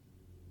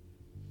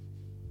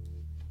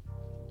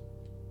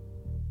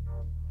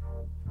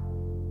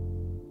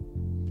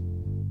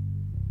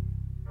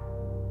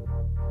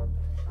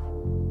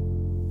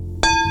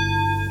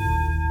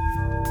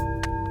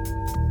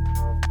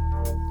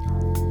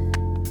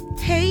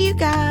Hey, you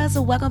guys,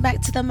 welcome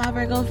back to the My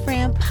Virgo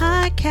Friend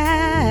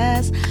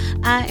podcast.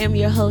 I am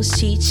your host,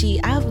 Chi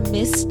Chi. I've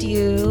missed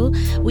you.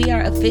 We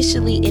are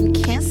officially in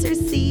Cancer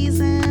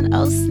season.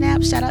 Oh,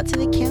 snap. Shout out to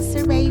the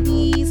Cancer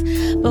babies.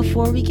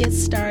 Before we get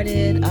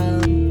started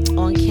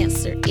on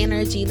Cancer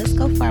energy, let's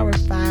go for our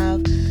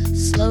 5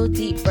 slow,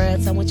 deep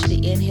breaths. I want you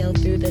to inhale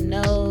through the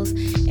nose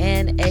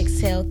and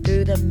exhale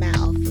through the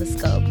mouth. Let's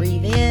go.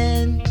 Breathe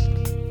in.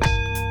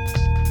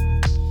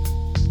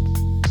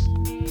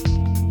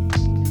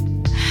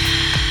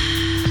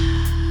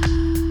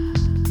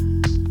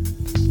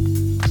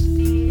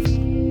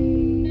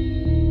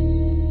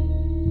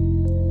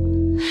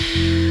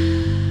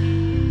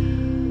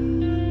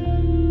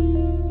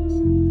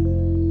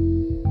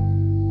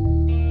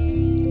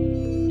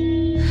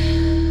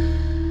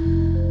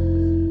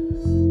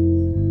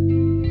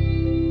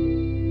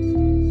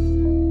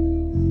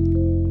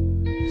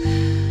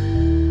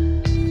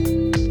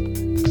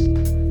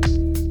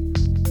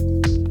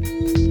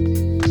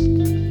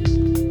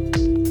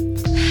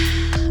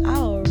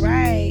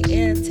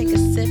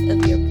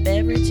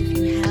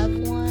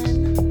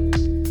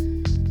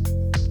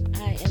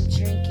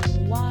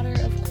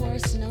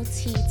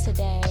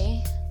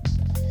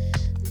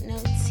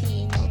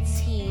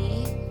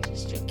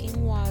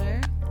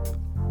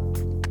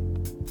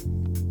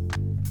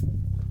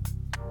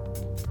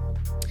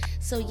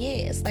 So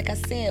yes, like I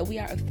said, we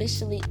are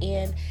officially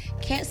in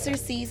Cancer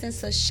season.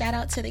 So shout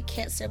out to the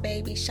Cancer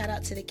baby. Shout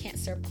out to the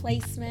Cancer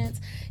placements.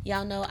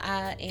 Y'all know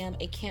I am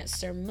a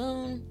Cancer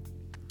moon.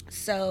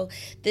 So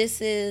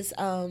this is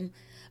a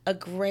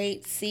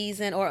great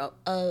season, or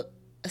a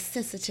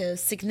sensitive,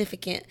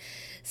 significant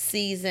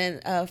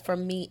season for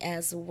me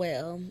as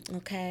well.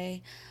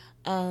 Okay.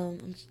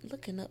 I'm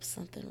looking up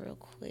something real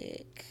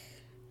quick.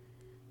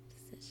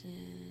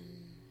 Decision.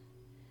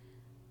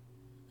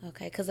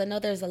 Okay, because I know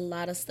there's a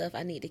lot of stuff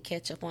I need to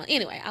catch up on.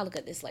 Anyway, I'll look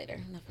at this later.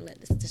 I'm not going to let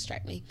this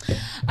distract me.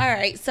 All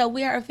right, so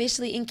we are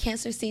officially in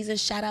Cancer season.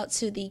 Shout out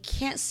to the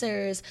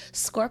Cancers,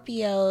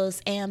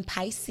 Scorpios, and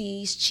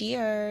Pisces.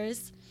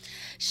 Cheers.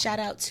 Shout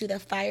out to the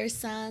fire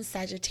signs,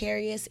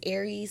 Sagittarius,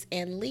 Aries,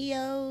 and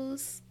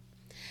Leos.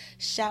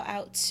 Shout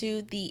out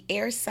to the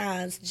air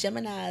signs,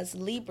 Geminis,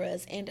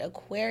 Libras, and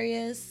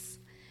Aquarius.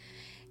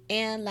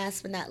 And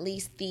last but not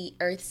least, the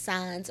earth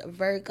signs,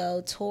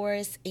 Virgo,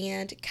 Taurus,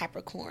 and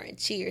Capricorn.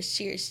 Cheers,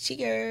 cheers,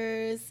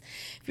 cheers.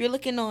 If you're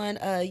looking on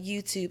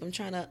YouTube, I'm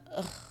trying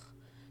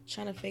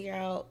to figure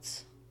out,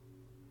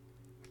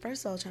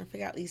 first of all, trying to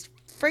figure out these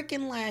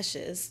freaking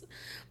lashes.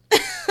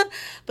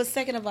 But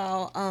second of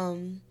all,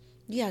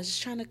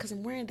 just trying to, because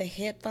I'm wearing the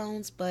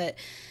headphones, but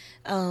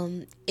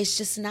it's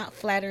just not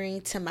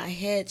flattering to my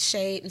head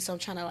shape, and so I'm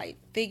trying to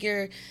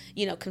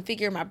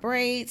configure my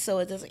braids so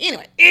it doesn't.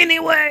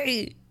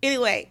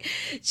 Anyway,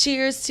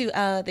 cheers to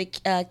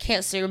the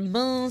Cancer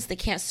moons, the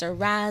Cancer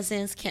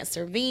risings,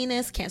 Cancer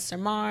Venus, Cancer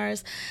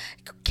Mars,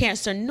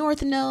 Cancer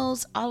North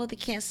nodes, all of the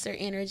Cancer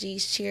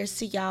energies. Cheers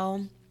to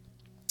y'all.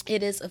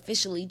 It is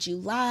officially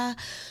July.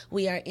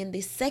 We are in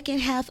the second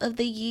half of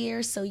the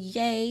year, so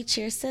yay!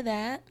 Cheers to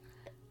that.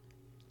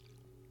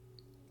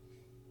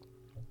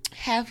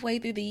 Halfway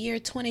through the year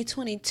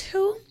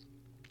 2022.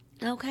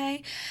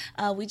 Okay,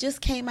 we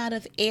just came out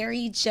of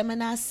Aries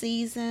Gemini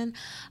season.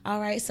 All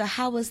right, so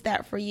how was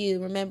that for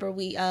you? Remember,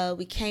 we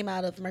came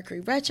out of Mercury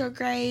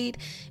retrograde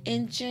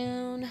in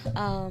June.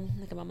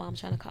 Look at my mom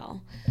trying to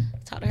call.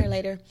 Talk to her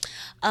later.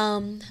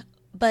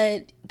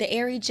 But the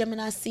Aries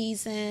Gemini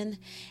season,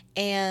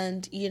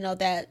 and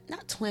that,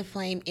 not twin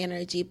flame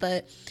energy,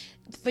 but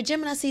for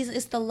Gemini season,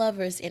 it's the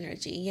lover's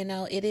energy.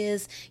 It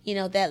is,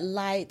 that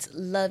light,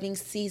 loving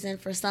season.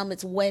 For some,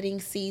 it's wedding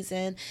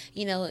season.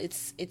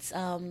 It's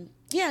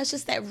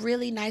just that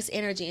really nice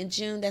energy. In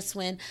June, that's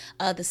when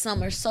the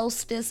summer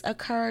solstice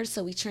occurred.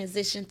 So we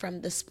transitioned from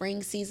the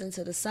spring season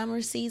to the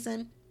summer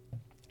season.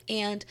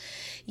 And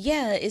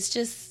it's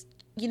just,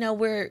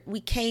 we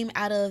came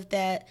out of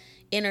that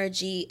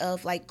energy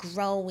of like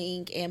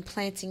growing and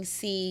planting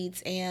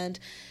seeds and,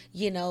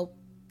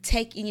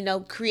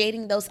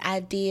 creating those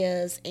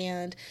ideas.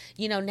 And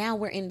now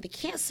we're in the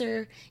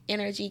Cancer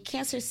energy,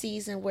 Cancer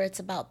season, where it's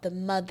about the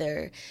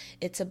mother.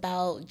 It's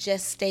about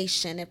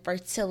gestation and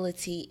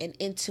fertility and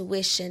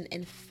intuition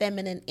and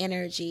feminine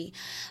energy.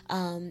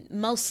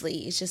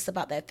 Mostly it's just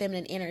about that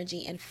feminine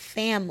energy and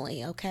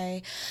family.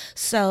 Okay,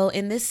 so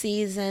in this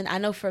season, I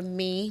know for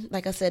me,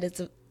 like I said,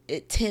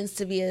 it tends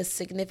to be a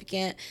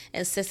significant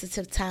and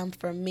sensitive time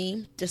for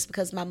me just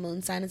because my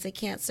moon sign is a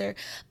Cancer,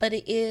 but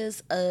it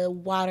is a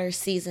water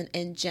season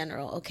in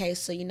general. Okay,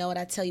 so what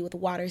I tell you with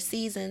water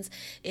seasons,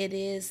 it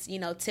is,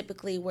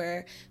 typically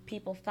where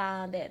people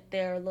find that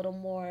they're a little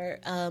more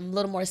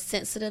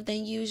sensitive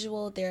than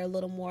usual. They're a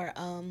little more,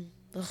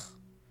 the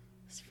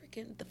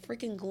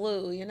freaking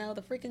glue,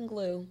 the freaking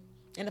glue.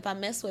 And if I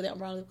mess with it, I'm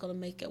probably going to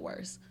make it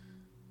worse.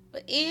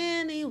 But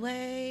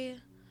anyway,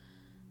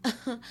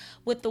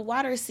 with the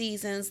water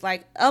seasons,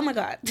 like, oh my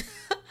God,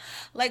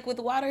 like with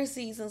water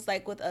seasons,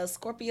 like with a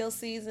Scorpio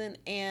season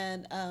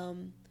and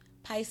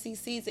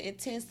Pisces season, it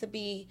tends to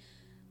be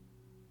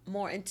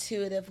more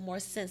intuitive, more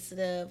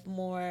sensitive,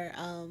 more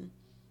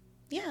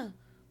yeah,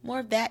 more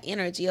of that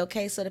energy.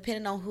 Okay, so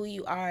depending on who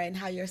you are and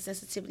how your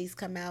sensitivities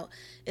come out,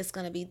 it's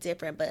going to be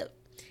different. But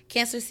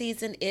Cancer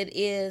season, it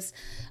is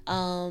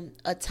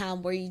a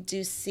time where you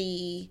do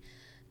see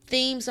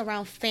themes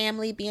around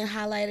family being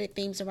highlighted,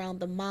 themes around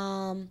the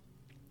mom,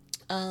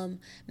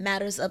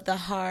 matters of the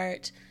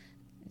heart,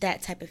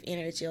 that type of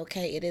energy.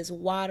 Okay, it is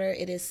water,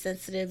 it is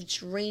sensitive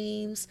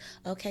dreams.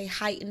 Okay,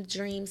 heightened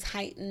dreams,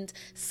 heightened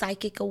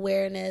psychic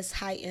awareness,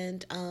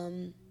 heightened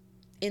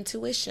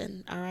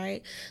intuition. All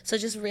right, so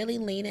just really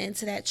lean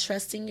into that,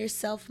 trusting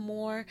yourself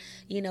more,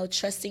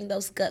 trusting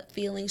those gut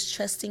feelings,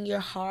 trusting your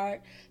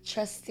heart,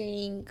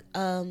 trusting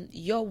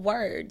your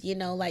word,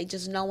 like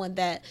just knowing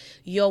that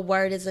your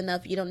word is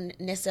enough. You don't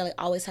necessarily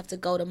always have to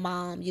go to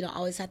mom, you don't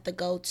always have to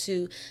go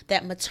to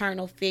that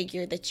maternal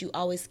figure that you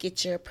always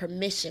get your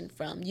permission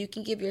from. You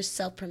can give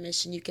yourself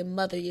permission, you can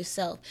mother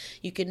yourself,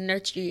 you can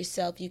nurture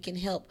yourself, you can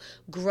help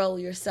grow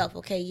yourself.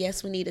 Okay,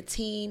 yes, we need a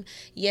team,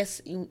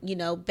 yes,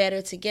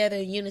 better together,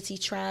 unity,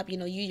 tribe,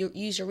 you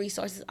use your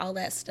resources, all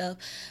that stuff,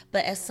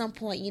 but at some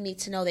point you need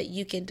to know that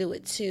you can do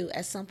it too.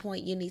 At some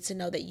point you need to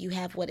know that you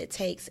have what it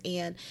takes,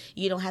 and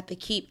you don't have to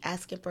keep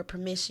asking for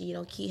permission, you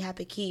don't have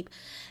to keep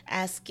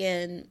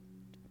asking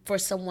for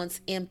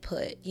someone's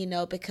input,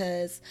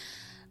 because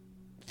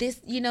this,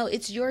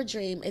 it's your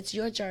dream, it's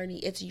your journey,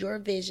 it's your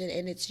vision,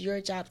 and it's your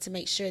job to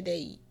make sure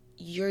that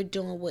you're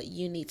doing what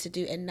you need to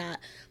do and not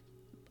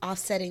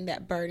offsetting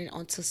that burden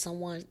onto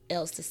someone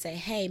else to say,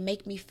 hey,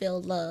 make me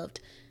feel loved,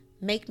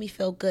 make me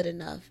feel good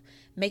enough,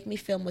 make me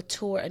feel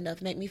mature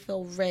enough, make me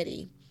feel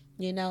ready.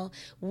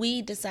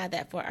 We decide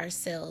that for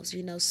ourselves,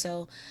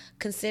 so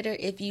consider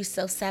if you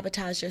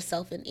self-sabotage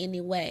yourself in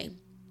any way,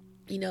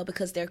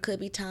 because there could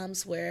be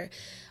times where,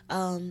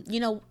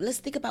 let's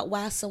think about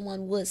why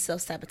someone would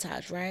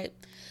self-sabotage, right?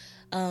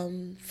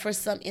 For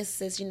some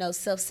instances,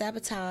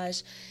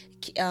 self-sabotage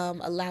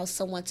allows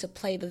someone to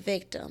play the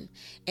victim.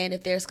 And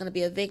if there's going to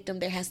be a victim,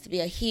 there has to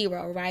be a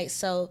hero, right?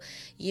 So,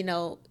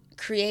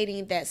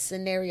 creating that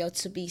scenario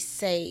to be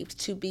saved,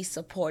 to be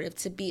supportive,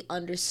 to be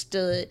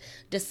understood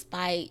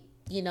despite,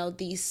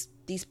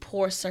 these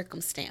poor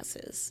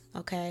circumstances.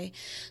 Okay,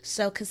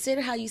 so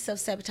consider how you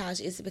self-sabotage.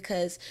 Is it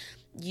because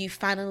you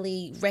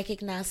finally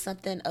recognize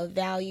something of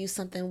value,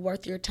 something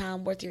worth your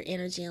time, worth your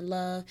energy and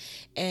love,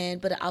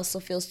 but it also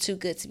feels too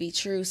good to be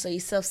true, so you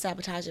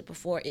self-sabotage it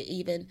before it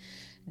even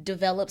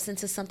develops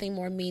into something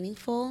more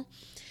meaningful?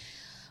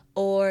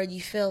 Or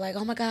you feel like,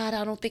 oh my God,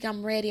 I don't think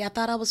I'm ready. I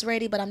thought I was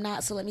ready, but I'm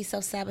not. So let me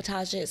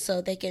self-sabotage it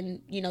so they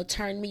can,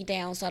 turn me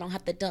down, so I don't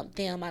have to dump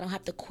them. I don't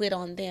have to quit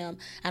on them.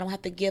 I don't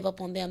have to give up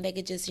on them. They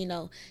could just,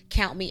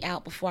 count me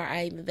out before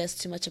I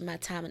invest too much of my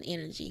time and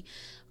energy.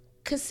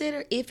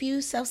 Consider if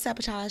you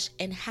self-sabotage,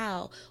 and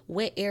how,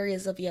 what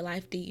areas of your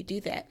life do you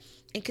do that?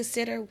 And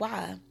consider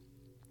why.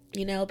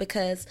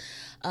 Because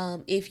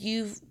if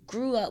you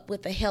grew up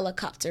with a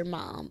helicopter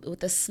mom,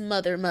 with a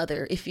smother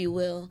mother, if you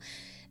will,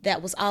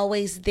 that was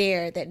always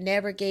there, that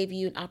never gave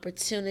you an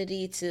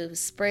opportunity to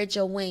spread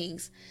your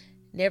wings,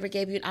 never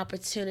gave you an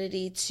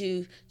opportunity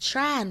to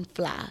try and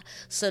fly.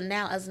 So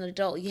now as an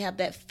adult, you have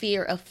that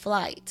fear of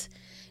flight.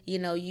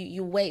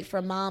 You wait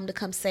for mom to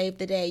come save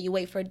the day. You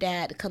wait for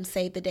dad to come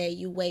save the day.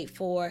 You wait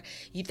for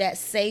that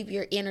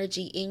savior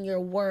energy in your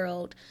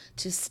world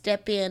to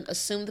step in,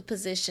 assume the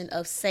position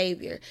of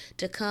savior,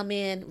 to come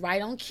in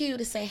right on cue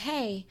to say,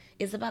 hey,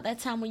 it's about that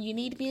time when you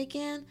need me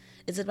again.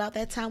 Is it about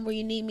that time where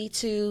you need me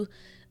to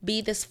be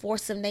this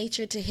force of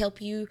nature to help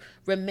you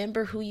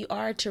remember who you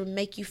are, to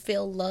make you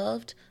feel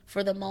loved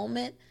for the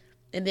moment?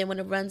 And then when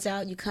it runs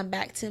out, you come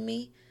back to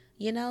me,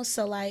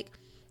 So like,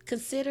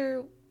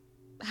 consider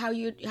how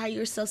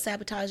you're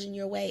self-sabotaging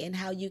your way, and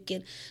how you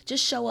can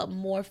just show up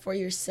more for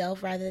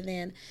yourself rather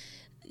than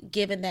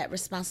giving that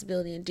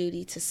responsibility and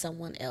duty to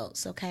someone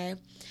else. Okay,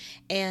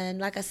 and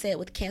like I said,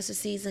 with Cancer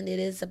season, it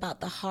is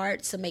about the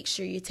heart, so make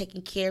sure you're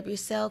taking care of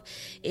yourself.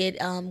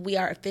 We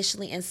are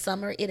officially in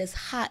summer. It is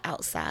hot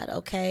outside.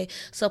 Okay,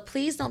 so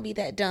please don't be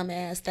that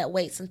dumbass that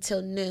waits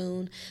until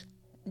noon,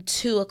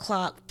 2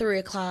 o'clock, 3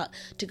 o'clock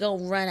to go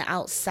run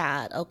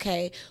outside,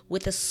 okay,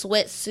 with a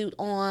sweatsuit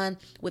on,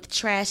 with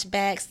trash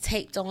bags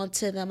taped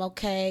onto them,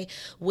 okay,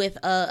 with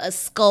a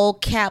skull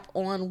cap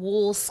on,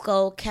 wool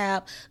skull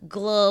cap,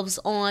 gloves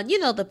on,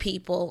 the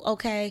people,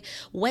 okay,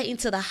 waiting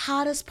to the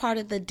hottest part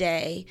of the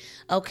day,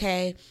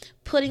 okay,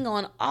 putting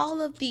on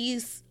all of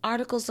these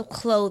articles of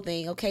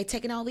clothing, okay,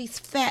 taking all these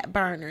fat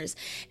burners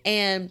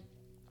and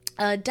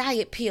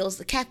diet pills,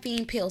 the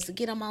caffeine pills to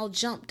get them all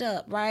jumped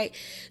up, right?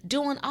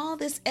 Doing all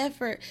this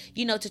effort,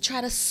 to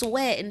try to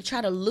sweat and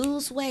try to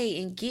lose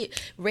weight and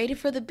get ready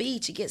for the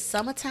beach, and get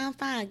summertime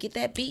fine, get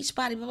that beach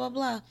body, blah, blah,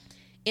 blah.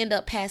 End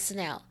up passing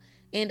out,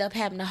 end up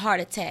having a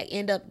heart attack,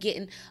 end up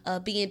getting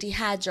being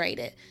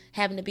dehydrated,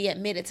 having to be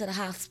admitted to the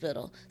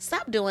hospital.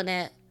 Stop doing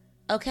that,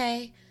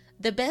 okay?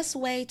 The best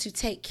way to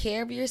take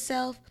care of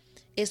yourself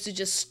is to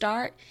just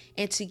start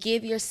and to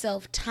give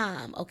yourself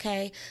time,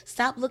 okay?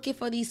 Stop looking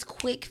for these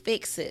quick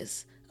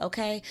fixes,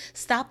 Okay,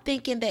 stop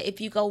thinking that if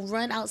you go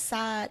run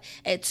outside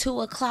at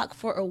 2 o'clock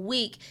for a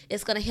week,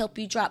 it's gonna help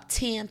you drop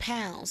 10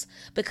 pounds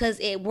because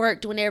it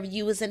worked whenever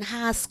you was in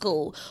high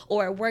school,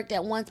 or it worked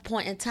at one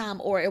point in time,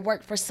 or it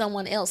worked for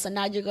someone else, and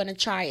now you're gonna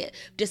try it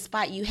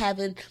despite you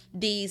having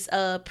these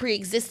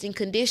pre-existing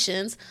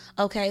conditions.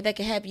 Okay, that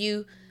can have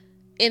you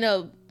in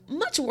a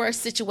much worse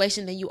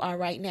situation than you are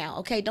right now.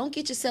 Okay, don't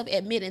get yourself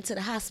admitted to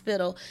the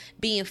hospital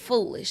being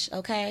foolish.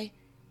 Okay,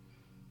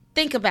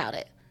 think about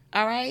it.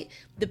 All right.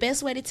 The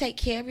best way to take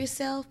care of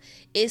yourself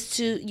is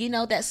to,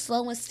 that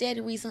slow and steady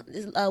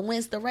reason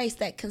wins the race,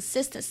 that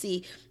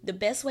consistency. The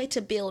best way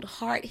to build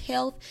heart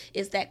health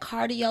is that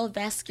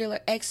cardiovascular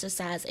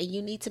exercise. And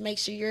you need to make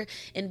sure you're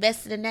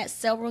invested in that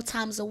several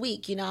times a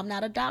week. I'm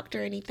not a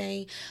doctor or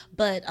anything,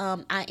 but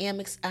I am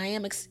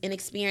an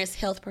experienced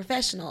health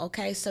professional.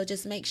 Okay. So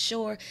just make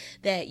sure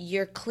that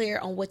you're clear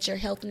on what your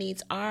health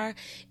needs are.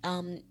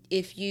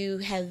 If you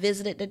have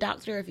visited the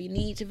doctor, if you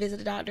need to visit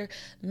the doctor,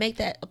 make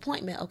that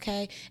appointment,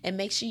 okay? And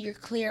make sure you're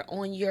clear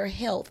on your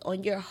health,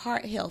 on your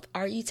heart health.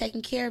 Are you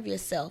taking care of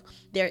yourself?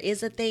 There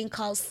is a thing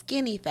called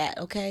skinny fat,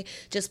 okay?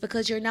 Just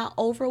because you're not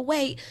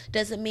overweight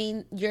doesn't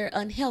mean you're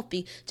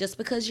unhealthy. Just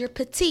because you're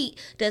petite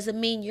doesn't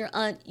mean you're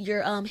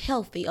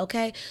healthy,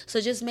 okay? So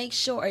just make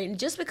sure, and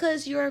just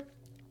because you're,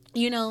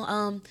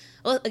 well,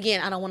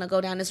 again, I don't want to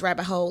go down this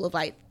rabbit hole of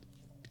like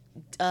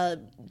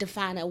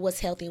defining what's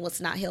healthy and what's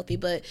not healthy,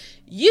 but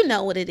you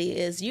know what it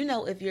is.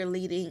 If you're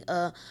leading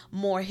a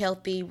more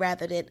healthy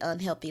rather than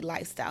unhealthy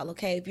lifestyle.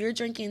 Okay, if you're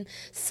drinking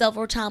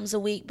several times a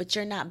week but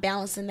you're not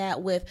balancing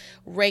that with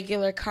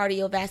regular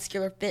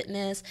cardiovascular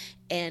fitness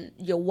and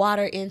your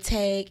water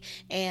intake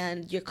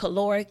and your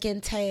caloric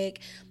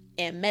intake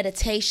and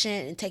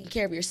meditation and taking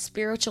care of your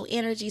spiritual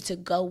energy to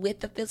go with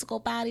the physical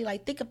body,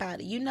 like, think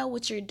about it. You know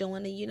what you're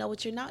doing and you know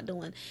what you're not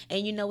doing,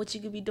 and you know what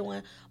you could be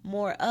doing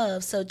more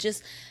of. So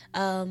just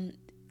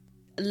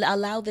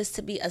allow this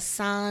to be a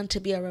sign, to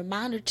be a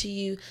reminder to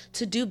you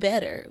to do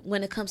better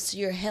when it comes to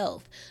your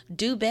health.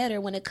 Do better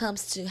when it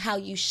comes to how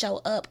you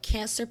show up.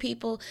 Cancer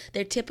people,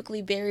 they're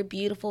typically very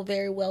beautiful,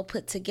 very well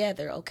put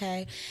together,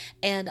 okay?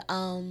 And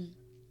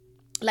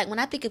like when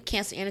I think of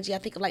cancer energy, I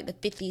think of like the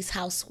 50s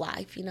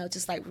housewife,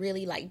 just like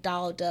really like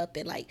dolled up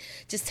and like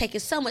just taking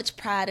so much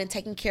pride in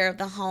taking care of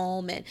the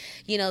home. And,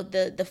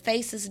 the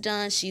face is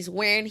done. She's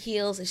wearing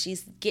heels and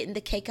she's getting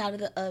the cake out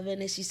of the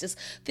oven, and she's just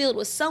filled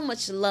with so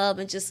much love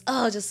and just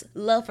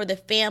love for the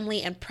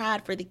family and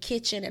pride for the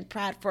kitchen and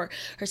pride for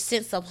her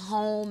sense of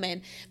home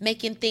and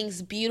making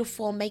things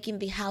beautiful, making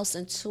the house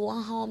into a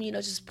home,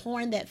 just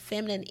pouring that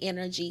feminine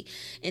energy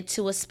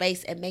into a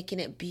space and making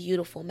it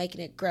beautiful,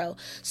 making it grow.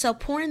 So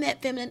pouring that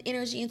feminine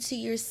energy into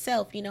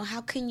yourself.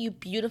 How can you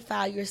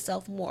beautify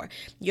yourself more?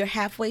 You're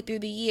halfway through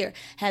the year.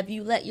 Have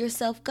you let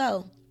yourself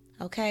go?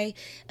 Okay.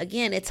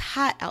 Again, it's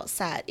hot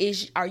outside.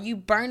 Are you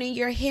burning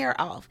your hair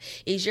off?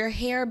 Is your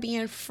hair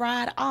being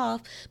fried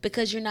off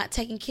because you're not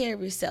taking care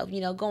of yourself?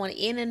 Going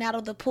in and out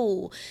of the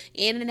pool,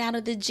 in and out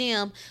of the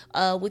gym,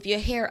 with your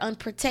hair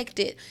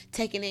unprotected,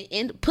 taking it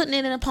in, putting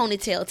it in a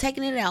ponytail,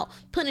 taking it out,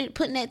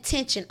 putting that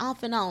tension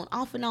off and on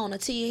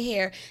until your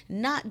hair,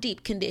 not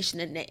deep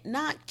conditioning it,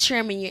 not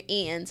trimming your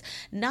ends,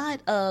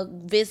 not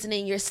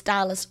visiting your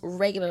stylist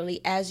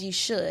regularly as you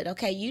should.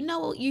 Okay. You know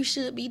what you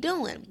should be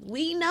doing.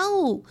 We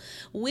know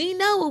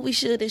what we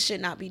should and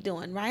should not be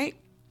doing, right?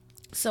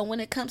 So when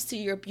it comes to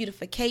your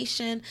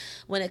beautification,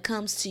 when it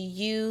comes to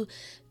you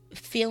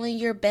feeling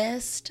your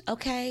best,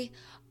 okay,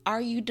 are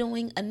you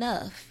doing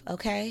enough?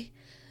 Okay.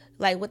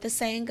 Like what the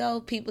saying go,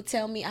 people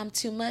tell me I'm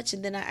too much,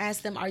 and then I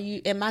ask them,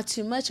 am I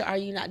too much, or are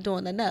you not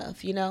doing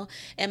enough?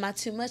 Am I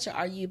too much, or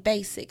are you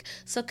basic?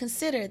 So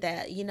consider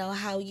that,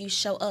 how you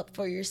show up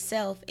for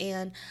yourself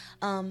and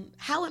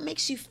how it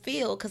makes you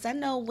feel. Because I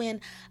know when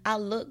I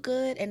look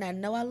good, and I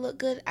know I look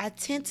good, I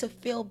tend to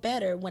feel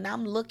better. When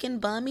I'm looking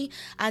bummy,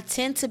 I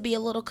tend to be a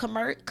little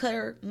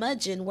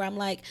curmudgeon, where I'm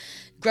like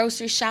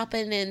grocery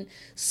shopping in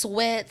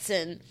sweats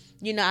and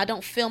I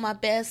don't feel my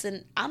best,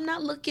 and I'm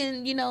not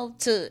looking,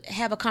 to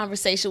have a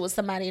conversation with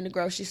somebody in the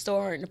grocery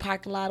store or in the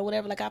parking lot or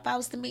whatever. Like if I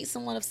was to meet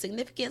someone of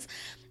significance,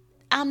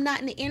 I'm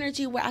not in the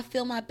energy where I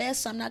feel my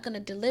best, so I'm not going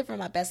to deliver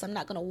my best. I'm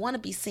not going to want to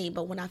be seen.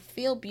 But when I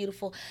feel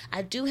beautiful,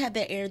 I do have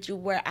that energy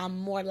where I'm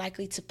more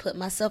likely to put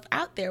myself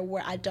out there,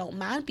 where I don't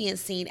mind being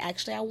seen.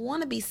 Actually, I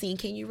want to be seen.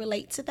 Can you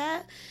relate to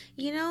that?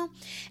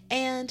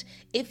 And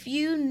if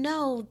you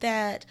know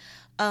that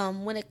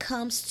when it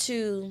comes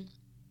to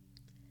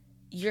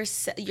your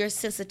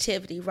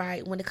sensitivity,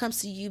 right? When it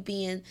comes to you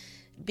being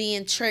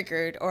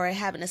triggered or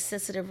having a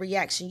sensitive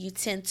reaction, you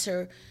tend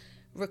to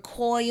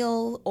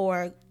recoil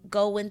or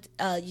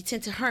you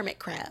tend to hermit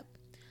crab,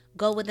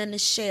 go within the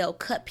shell,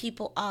 cut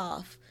people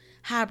off,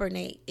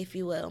 hibernate, if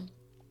you will.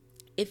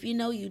 If you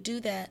know you do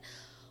that,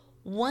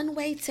 one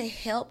way to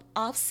help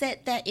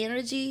offset that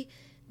energy,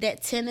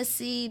 that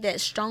tendency, that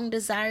strong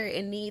desire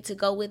and need to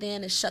go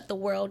within and shut the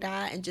world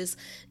out and just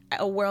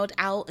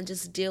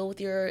deal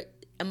with your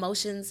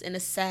emotions in a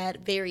sad,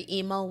 very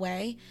emo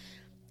way,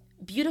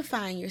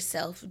 beautifying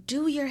yourself.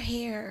 Do your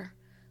hair.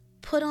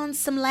 put on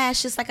some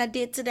lashes like I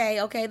did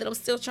today, okay, that I'm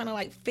still trying to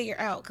like figure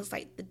out because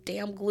like the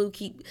damn glue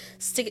keep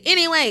sticking.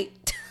 Anyway,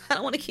 I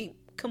don't want to keep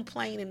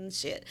complaining and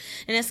shit.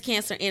 And that's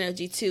Cancer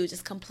energy too,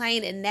 just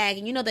complaining and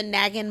nagging. You know, the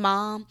nagging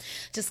mom,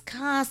 just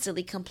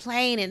constantly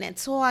complaining and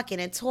talking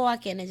and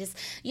just,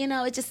 you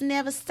know, it just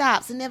never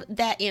stops. And never,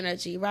 that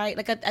energy, right?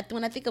 Like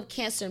when I think of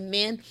Cancer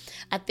men,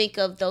 I think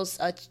of those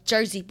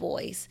Jersey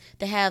boys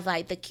that have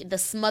like the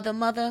smother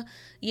mother,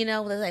 you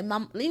know, like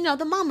mom, you know,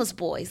 the mama's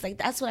boys. Like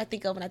that's what I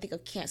think of when I think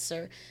of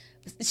Cancer.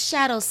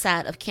 Shadow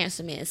side of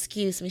Cancer men,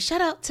 excuse me. Shout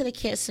out to the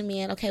Cancer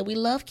men. Okay, we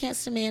love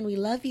Cancer men. We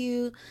love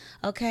you.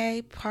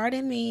 Okay,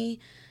 pardon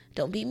me.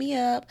 Don't beat me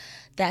up.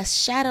 That's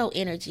shadow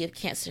energy of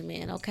Cancer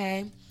men.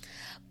 Okay,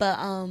 but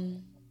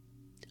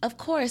of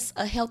course,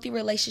 a healthy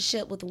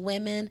relationship with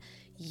women.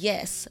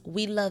 Yes,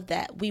 we love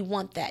that. We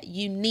want that.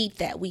 You need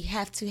that. We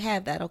have to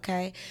have that,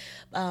 okay?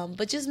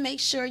 But just make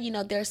sure, you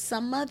know, there's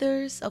some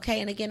mothers,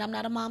 okay? And again, I'm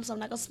not a mom, so I'm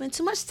not going to spend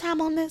too much time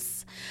on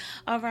this,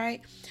 all right?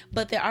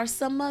 But there are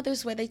some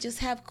mothers where they just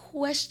have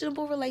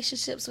questionable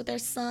relationships with their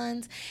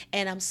sons,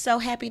 and I'm so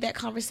happy that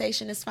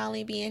conversation is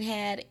finally being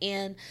had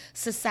in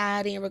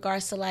society in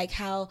regards to, like,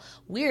 how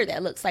weird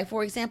that looks. Like,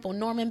 for example,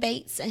 Norman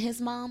Bates and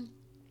his mom,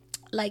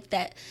 like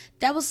that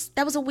was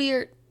a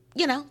weird,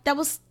 you know, that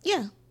was,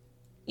 yeah.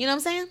 You know what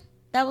I'm saying?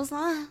 That was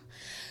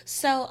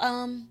so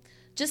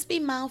just be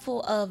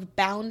mindful of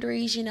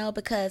boundaries, you know,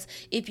 because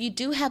if you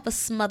do have a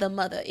smother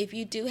mother, if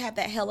you do have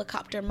that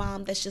helicopter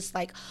mom that's just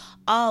like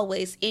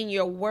always in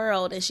your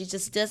world and she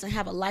just doesn't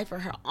have a life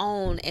of her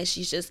own and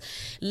she's just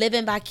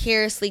living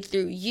vicariously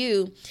through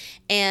you,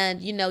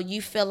 and you know,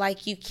 you feel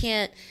like you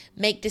can't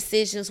make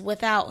decisions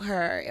without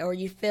her, or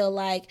you feel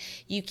like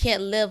you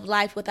can't live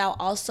life without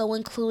also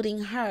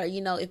including her.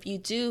 You know, if you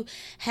do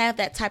have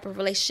that type of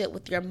relationship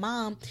with your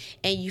mom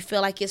and you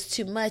feel like it's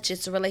too much,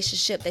 it's a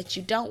relationship that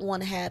you don't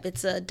want to have,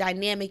 it's a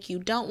dynamic you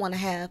don't want to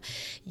have,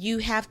 you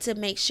have to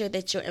make sure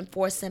that you're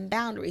enforcing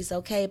boundaries,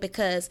 okay?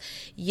 Because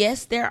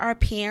yes, there are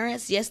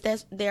parents, yes,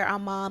 there are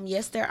mom,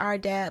 yes, there are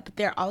dad, but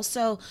they're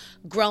also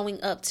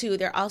growing up too.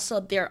 They're also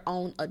their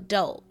own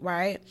adult,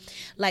 right?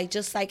 Like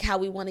just like how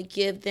we want to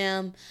give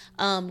them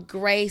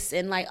grace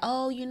and like,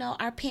 oh, you know,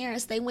 our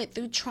parents, they went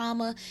through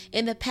trauma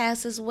in the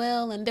past as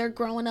well and they're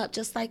growing up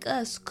just like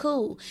us,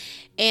 cool.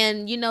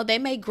 And you know, they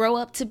may grow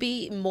up to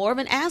be more of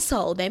an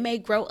asshole, they may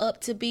grow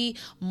up to be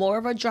more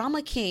of a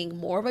drama king,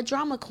 more of a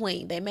drama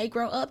queen, they may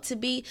grow up to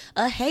be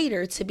a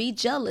hater, to be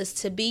jealous,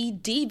 to be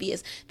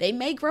devious, they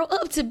may grow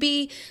up to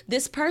be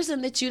this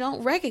person that you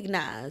don't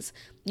recognize.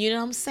 You know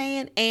what I'm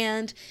saying?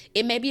 And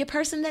it may be a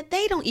person that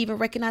they don't even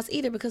recognize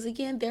either, because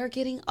again, they're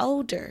getting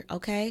older.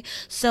 Okay,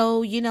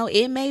 so you know,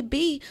 it may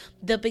be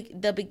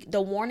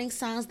the warning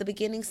signs, the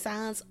beginning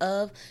signs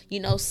of, you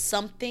know,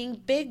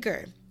 something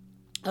bigger.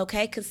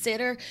 Okay,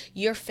 consider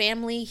your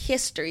family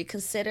history.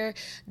 Consider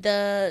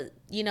the,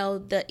 you know,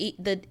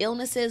 the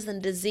illnesses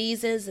and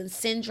diseases and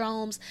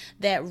syndromes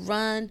that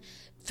run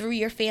through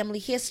your family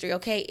history.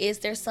 Okay, is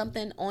there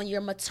something on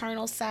your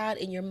maternal side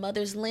in your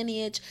mother's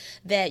lineage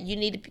that you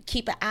need to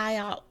keep an eye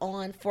out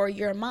on for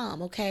your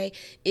mom? Okay,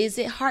 is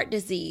it heart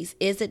disease?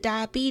 Is it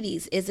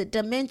diabetes? Is it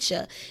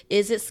dementia?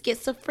 Is it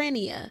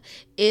schizophrenia?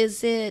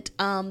 Is it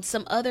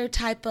some other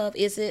type of,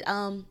 is it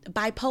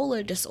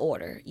bipolar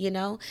disorder? You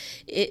know,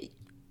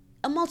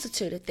 a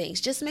multitude of things.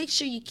 Just make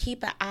sure you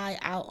keep an eye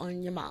out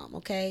on your mom,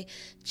 okay?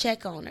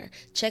 Check on her.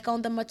 Check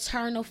on the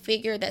maternal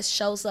figure that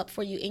shows up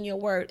for you in your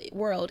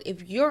world.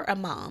 If you're a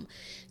mom,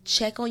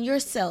 check on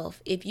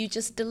yourself. If you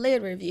just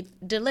delivered,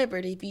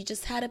 if you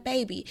just had a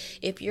baby,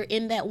 if you're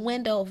in that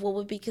window of what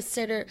would be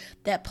considered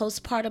that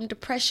postpartum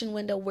depression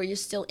window where you're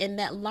still in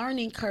that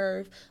learning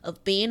curve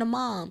of being a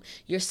mom,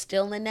 you're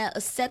still in that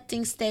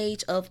accepting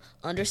stage of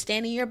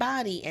understanding your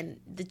body and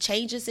the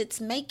changes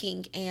it's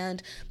making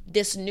and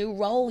this new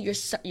role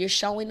you're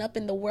showing up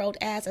in the world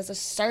as a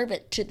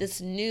servant to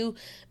this new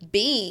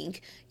being,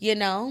 you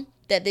know,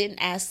 that didn't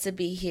ask to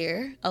be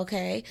here,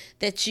 okay,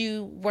 that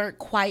you weren't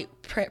quite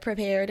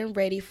prepared and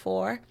ready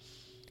for.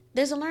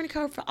 There's a learning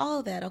curve for all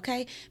of that,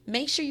 okay?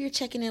 Make sure you're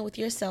checking in with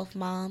yourself,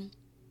 mom.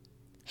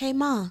 Hey,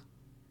 mom.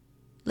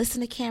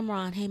 Listen to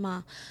Cameron. Hey,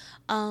 mom.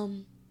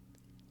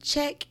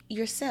 Check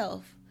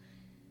yourself.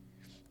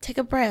 Take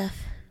a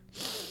breath.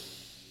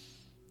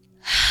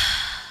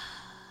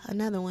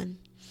 Another one.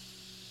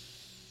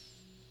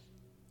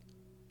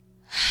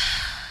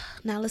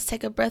 Now let's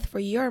take a breath for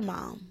your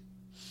mom.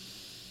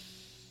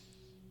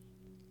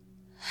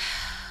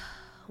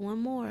 One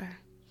more.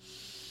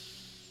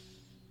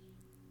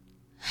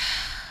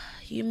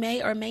 You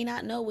may or may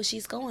not know what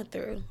she's going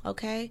through,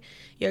 okay?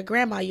 Your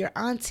grandma, your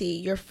auntie,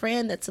 your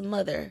friend that's a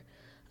mother,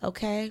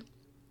 okay?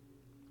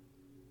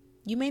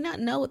 You may not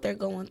know what they're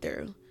going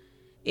through.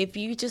 If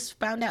you just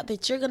found out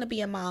that you're going to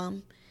be a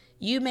mom,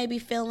 you may be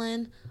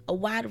feeling a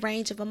wide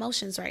range of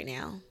emotions right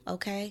now,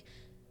 okay?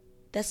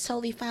 That's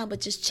totally fine,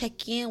 but just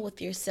check in with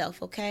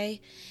yourself,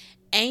 okay?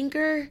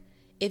 Anger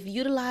if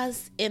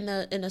utilized in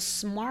a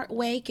smart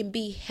way, can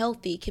be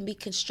healthy, can be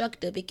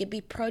constructive, it can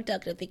be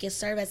productive, it can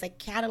serve as a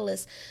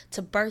catalyst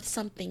to birth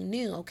something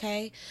new.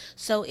 Okay,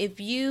 so if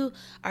you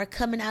are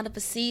coming out of a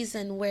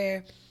season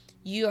where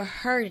you're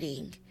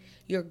hurting,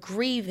 you're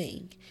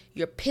grieving,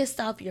 you're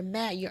pissed off, you're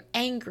mad, you're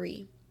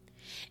angry,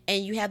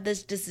 and you have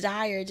this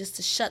desire just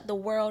to shut the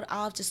world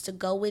off, just to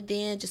go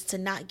within, just to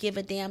not give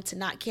a damn, to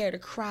not care, to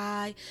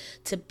cry,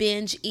 to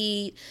binge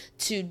eat,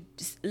 to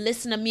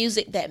listen to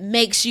music that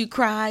makes you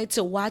cry,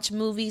 to watch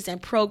movies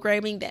and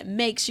programming that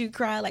makes you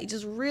cry, like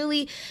just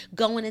really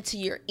going into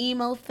your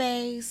emo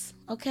phase.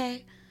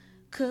 Okay,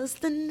 cause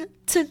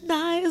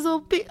tonight will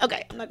be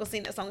okay. I'm not gonna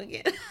sing that song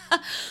again,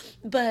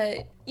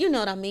 but you know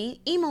what I mean.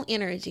 Emo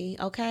energy,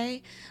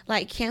 okay?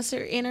 Like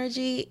Cancer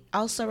energy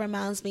also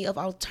reminds me of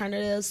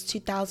Alternatives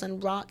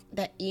 2000 rock,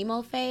 that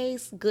emo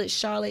phase. Good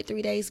Charlotte,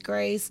 3 Days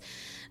Grace,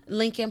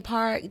 Linkin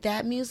Park,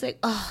 that music.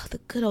 Oh, the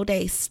good old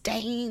days.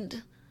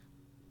 Stained,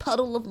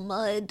 Puddle of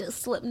Mud,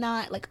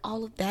 Slipknot, like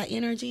all of that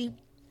energy.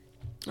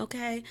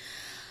 Okay,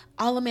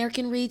 All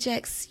American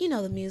Rejects. You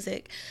know the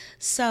music,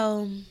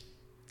 so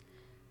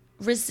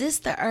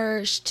resist the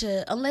urge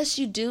to, unless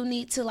you do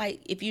need to, like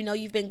if you know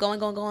you've been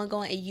going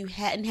and you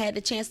hadn't had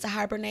the chance to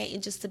hibernate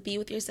and just to be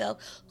with yourself,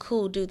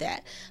 cool, do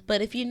that.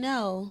 But if you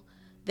know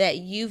that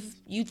you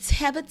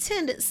have a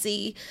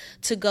tendency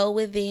to go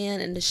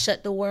within and to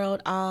shut the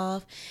world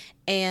off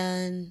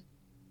and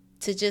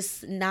to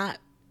just not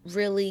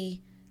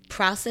really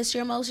process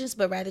your emotions,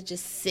 but rather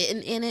just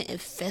sitting in it and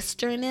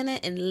festering in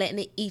it and letting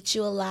it eat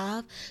you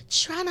alive,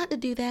 try not to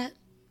do that.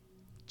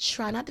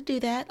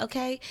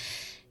 Okay,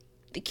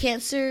 the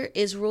Cancer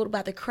is ruled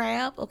by the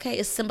crab, okay?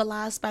 It's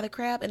symbolized by the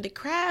crab, and the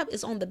crab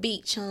is on the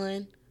beach,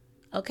 hon.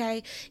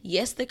 Okay?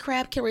 Yes, the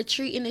crab can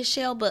retreat in its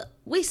shell, but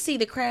we see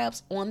the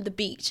crabs on the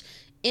beach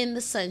in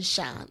the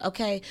sunshine,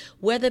 okay?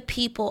 Where the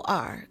people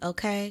are,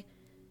 okay?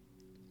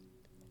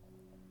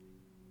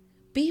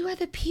 Be where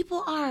the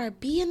people are.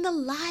 Be in the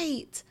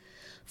light.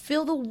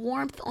 Feel the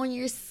warmth on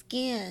your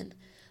skin.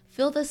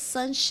 Feel the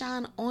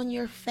sunshine on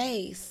your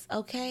face,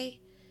 okay?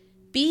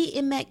 Be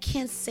in that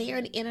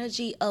Cancerian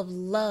energy of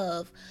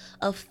love,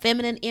 of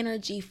feminine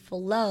energy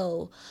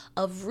flow,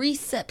 of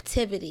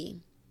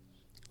receptivity,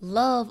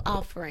 love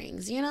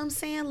offerings. You know what I'm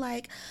saying?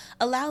 Like,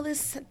 allow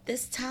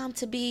this time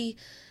to be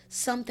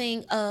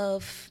something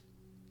of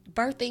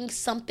birthing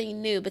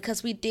something new,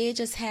 because we did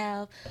just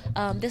have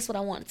this is what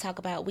I want to talk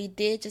about. We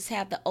did just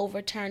have the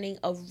overturning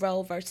of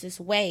Roe versus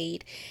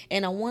Wade,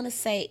 and I want to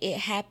say it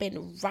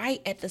happened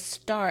right at the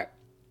start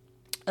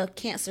of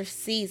Cancer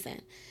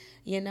season.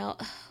 You know,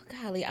 oh,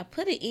 golly, I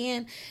put it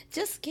in.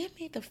 Just give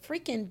me the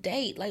freaking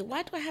date. Like,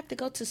 why do I have to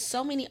go to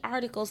so many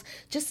articles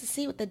just to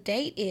see what the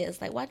date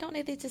is? Like, why don't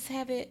they just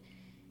have it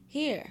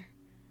here?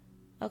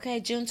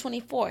 Okay, June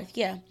 24th.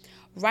 Yeah,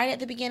 right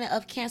at the beginning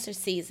of Cancer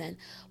season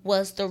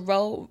was the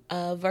Roe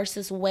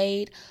versus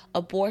Wade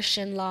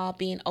abortion law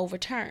being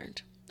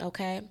overturned.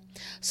 Okay,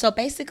 so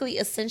basically,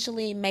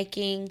 essentially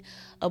making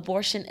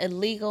abortion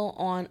illegal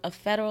on a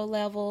federal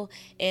level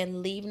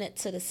and leaving it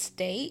to the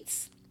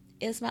states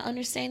is my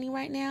understanding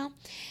right now.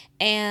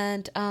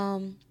 And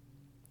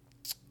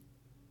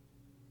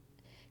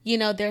you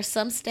know, there's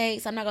some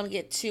states, I'm not going to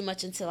get too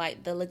much into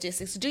like the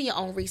logistics, do your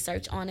own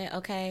research on it,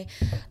 okay?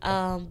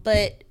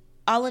 But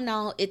all in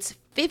all, it's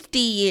 50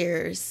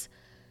 years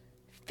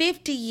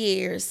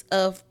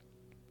of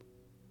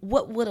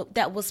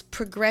that was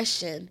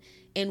progression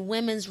in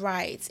women's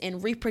rights,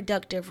 in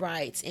reproductive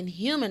rights, in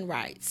human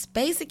rights,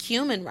 basic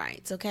human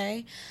rights,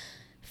 okay?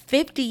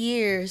 50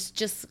 years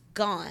just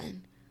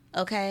gone.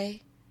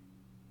 Okay,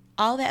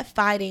 all that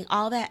fighting,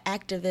 all that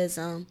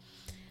activism,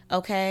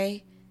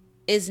 okay,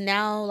 is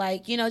now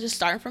like, you know, just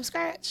starting from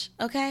scratch.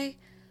 Okay,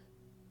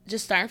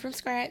 just starting from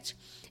scratch.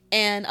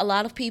 And a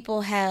lot of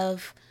people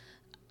have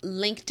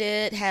linked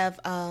it, have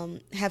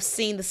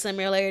seen the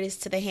similarities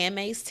to The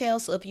Handmaid's Tale.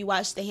 So if you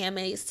watch The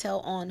Handmaid's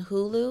Tale on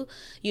Hulu,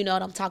 you know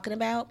what I'm talking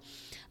about.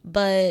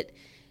 But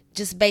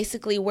just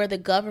basically where the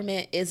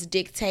government is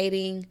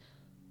dictating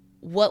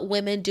what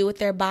women do with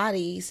their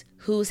bodies,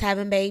 who's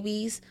having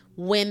babies,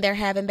 when they're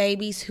having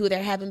babies, who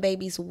they're having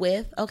babies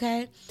with.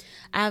 Okay,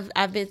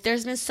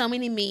 there's been so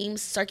many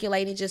memes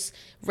circulating, just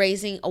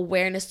raising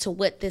awareness to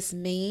what this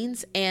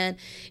means. And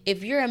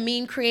if you're a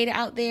meme creator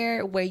out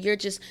there where you're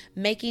just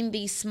making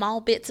these small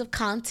bits of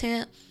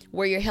content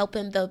where you're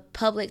helping the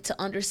public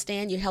to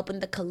understand, you're helping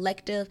the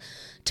collective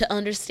to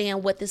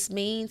understand what this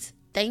means,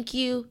 thank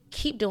you.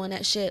 Keep doing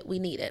that shit. We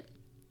need it.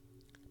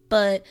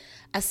 But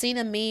I seen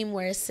a meme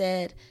where it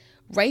said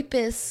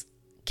rapists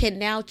can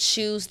now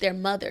choose their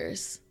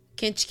mothers,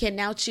 can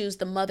now choose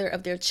the mother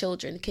of their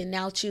children, can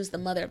now choose the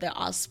mother of their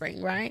offspring,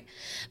 right?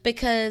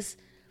 Because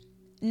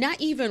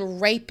not even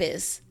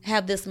rapists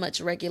have this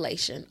much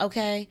regulation,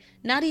 okay?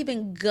 Not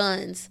even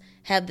guns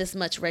have this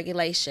much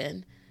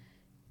regulation.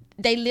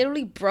 They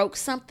literally broke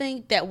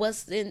something that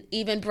wasn't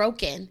even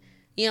broken.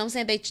 You know what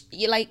I'm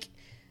saying?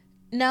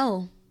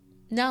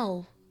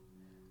 No.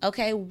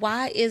 Okay,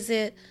 why is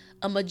it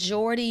a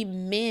majority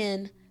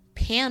men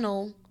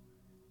panel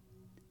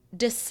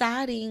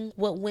deciding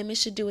what women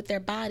should do with their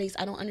bodies.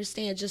 I don't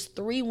understand. Just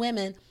 3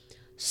 women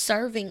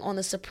serving on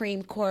the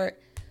Supreme Court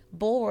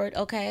board,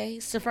 okay?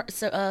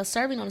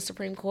 Serving on the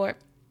Supreme Court,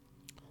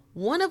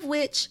 one of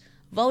which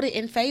voted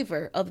in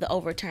favor of the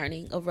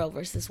overturning of Roe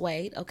versus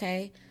Wade,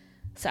 okay?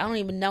 So I don't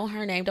even know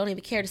her name, don't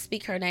even care to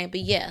speak her name, but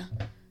yeah,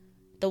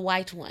 the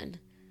white one.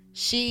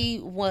 She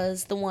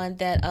was the one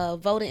that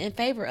voted in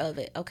favor of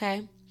it,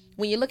 okay?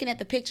 When you're looking at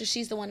the picture,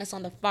 she's the one that's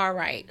on the far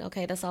right,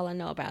 okay? That's all I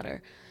know about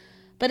her.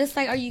 But it's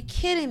like, are you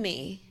kidding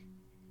me?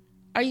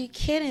 Are you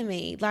kidding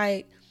me?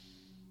 Like,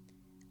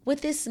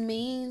 what this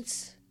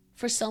means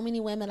for so many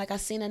women, like I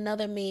seen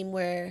another meme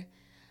where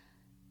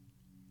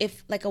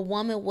if like a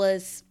woman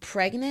was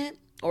pregnant,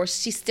 or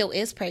she still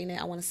is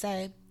pregnant, I want to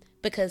say,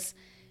 because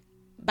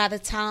by the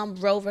time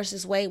Roe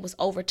versus Wade was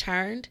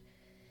overturned,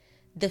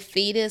 the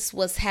fetus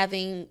was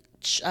having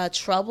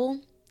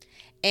trouble,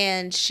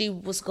 and she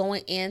was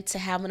going in to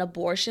have an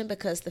abortion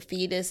because the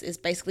fetus is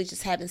basically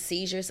just having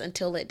seizures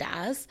until it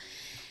dies.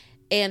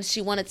 And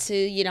she wanted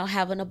to,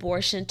 have an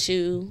abortion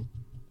to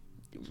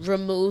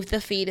remove the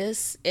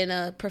fetus in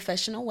a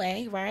professional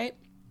way, right?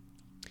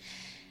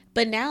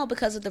 But now,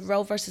 because of the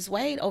Roe versus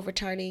Wade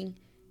overturning,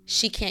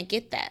 she can't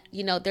get that.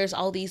 There's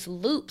all these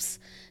loops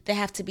that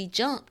have to be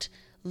jumped.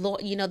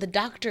 The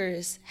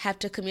doctors have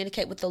to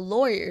communicate with the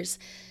lawyers,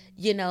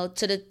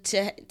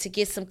 to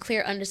get some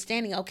clear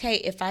understanding. Okay,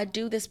 if I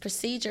do this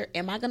procedure,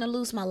 am I going to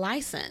lose my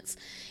license?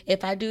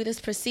 If I do this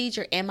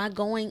procedure, am I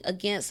going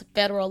against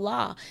federal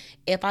law?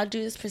 If I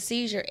do this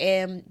procedure,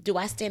 do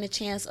I stand a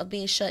chance of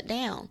being shut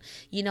down?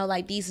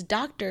 Like these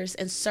doctors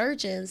and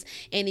surgeons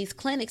in these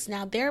clinics,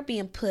 now they're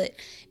being put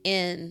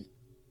in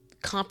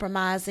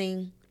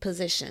compromising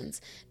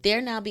positions. They're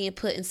now being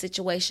put in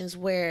situations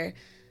where,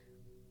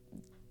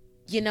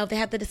 they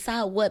have to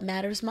decide what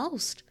matters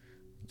most,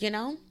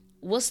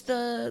 what's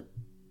going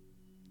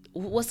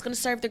to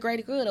serve the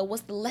greater good, or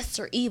what's the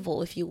lesser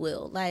evil, if you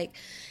will.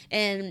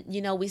 And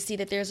we see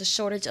that there's a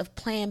shortage of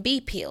Plan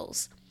B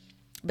pills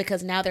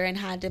because now they're in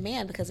high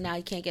demand, because now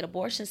you can't get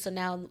abortion. So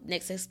now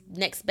next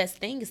best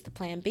thing is the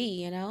Plan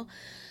B,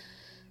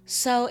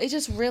 So it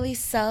just really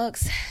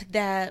sucks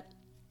that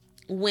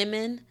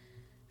women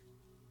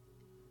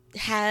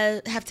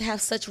have to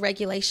have such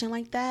regulation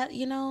like that,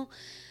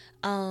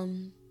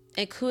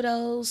 and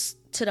kudos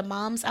to the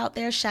moms out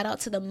there. Shout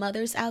out to the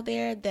mothers out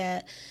there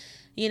that,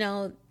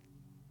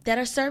 that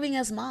are serving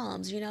as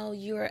moms.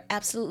 You're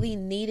absolutely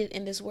needed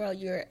in this world.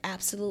 You're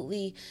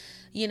absolutely,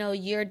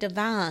 you're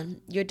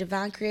divine. You're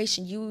divine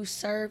creation. You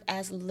serve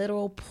as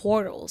literal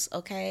portals,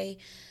 okay,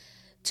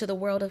 to the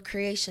world of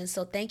creation.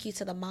 So thank you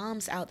to the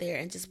moms out there.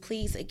 And just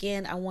please,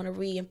 again, I want to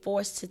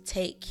reinforce to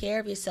take care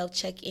of yourself.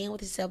 Check in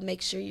with yourself.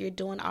 Make sure you're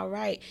doing all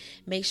right.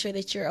 Make sure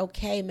that you're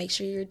okay. Make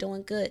sure you're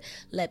doing good.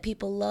 Let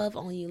people love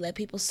on you. Let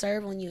people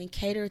serve on you and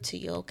cater to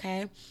you,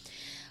 okay?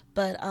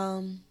 But,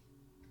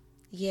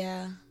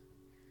 yeah,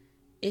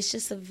 it's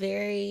just a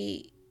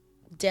very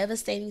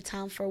devastating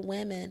time for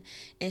women.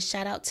 And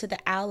shout out to the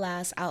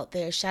allies out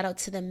there. Shout out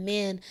to the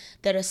men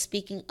that are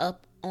speaking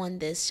up on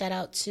this. Shout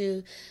out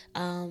to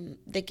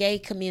the gay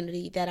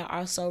community that are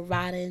also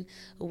riding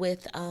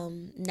with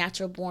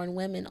natural born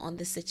women on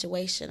this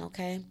situation,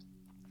 okay?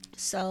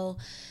 So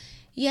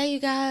yeah, you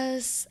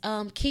guys,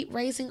 keep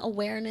raising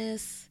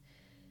awareness,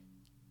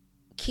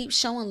 keep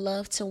showing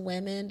love to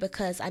women,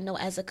 because I know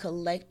as a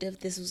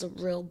collective this was a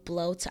real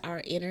blow to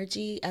our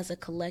energy as a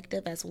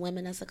collective, as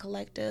women as a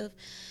collective.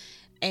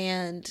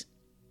 And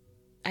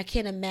I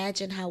can't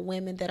imagine how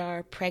women that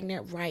are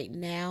pregnant right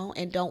now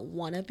and don't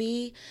want to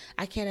be,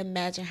 I can't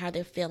imagine how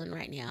they're feeling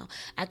right now.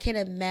 I can't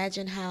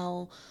imagine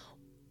how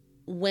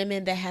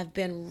women that have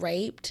been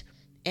raped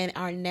and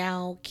are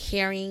now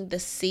carrying the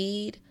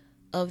seed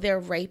of their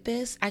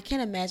rapist, I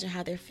can't imagine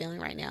how they're feeling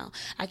right now.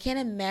 I can't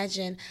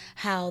imagine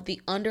how the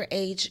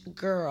underage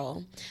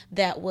girl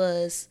that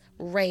was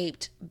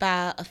raped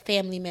by a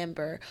family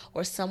member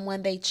or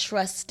someone they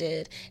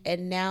trusted,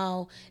 and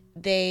now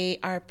they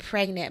are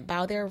pregnant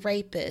by their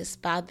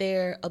rapist, by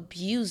their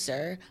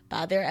abuser,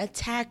 by their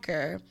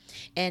attacker,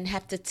 and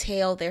have to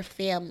tell their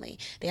family.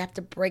 They have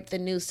to break the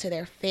news to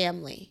their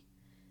family.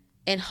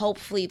 And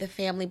hopefully the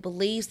family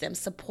believes them,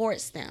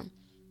 supports them,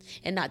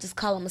 and not just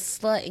call them a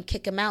slut and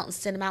kick them out and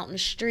send them out in the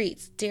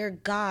streets. Dear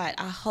God,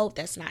 I hope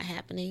that's not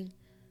happening.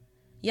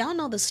 Y'all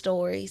know the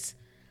stories.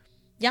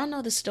 Y'all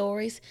know the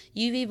stories.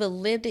 You've either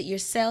lived it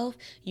yourself,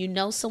 you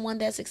know someone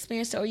that's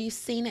experienced it, or you've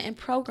seen it in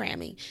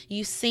programming.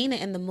 You've seen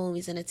it in the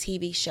movies and the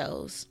TV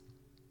shows.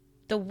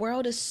 The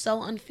world is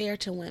so unfair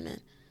to women.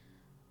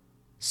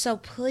 So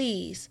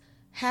please,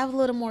 have a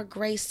little more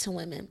grace to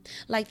women.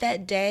 Like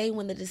that day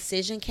when the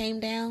decision came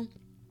down,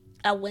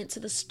 I went to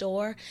the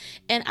store,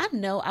 and I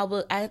know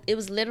it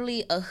was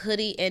literally a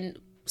hoodie and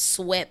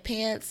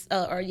sweatpants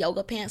or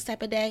yoga pants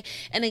type of day.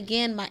 And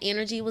again, my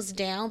energy was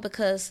down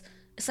because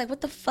it's like,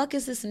 what the fuck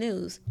is this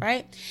news,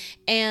 right?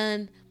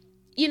 And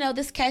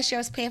this cashier, I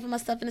was paying for my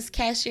stuff, and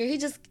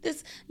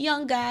this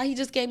young guy, he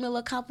just gave me a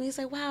little compliment. He's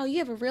like, wow, you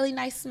have a really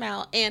nice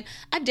smile. And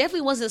I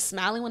definitely wasn't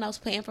smiling when I was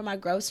paying for my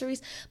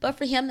groceries, but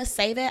for him to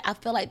say that, I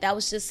feel like that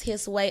was just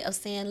his way of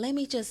saying, let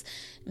me just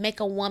make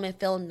a woman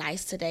feel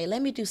nice today.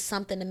 Let me do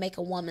something to make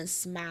a woman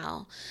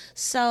smile.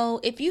 So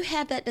if you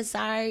have that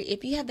desire,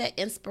 if you have that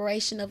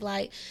inspiration of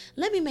like,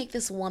 let me make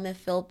this woman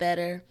feel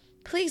better,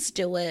 please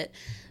do it.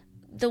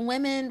 The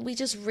women, we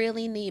just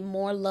really need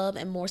more love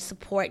and more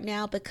support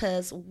now,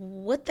 because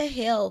what the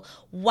hell?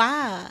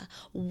 Why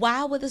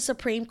would the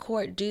Supreme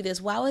Court do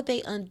this? Why would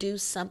they undo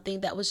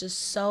something that was just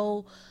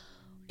so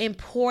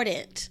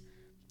important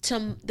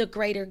to the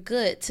greater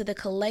good, to the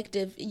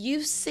collective?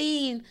 You've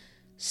seen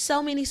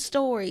so many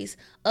stories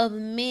of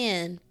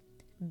men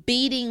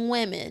beating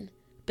women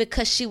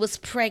because she was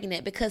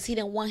pregnant, because he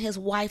didn't want his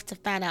wife to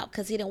find out,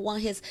 because he didn't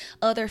want his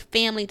other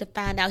family to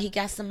find out he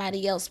got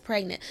somebody else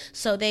pregnant.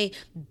 So they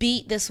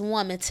beat this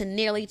woman to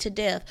nearly to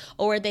death,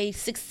 or they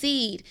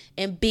succeed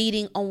in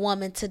beating a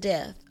woman to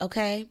death,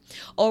 okay?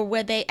 Or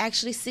where they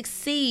actually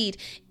succeed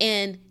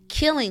in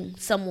killing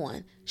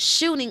someone,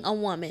 shooting a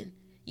woman.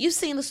 You've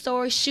seen the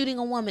story, shooting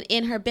a woman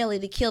in her belly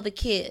to kill the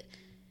kid,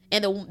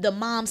 and the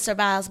mom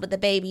survives but the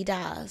baby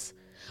dies.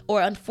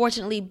 Or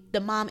unfortunately, the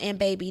mom and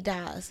baby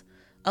dies.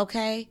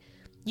 Okay,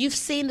 you've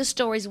seen the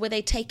stories where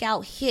they take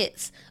out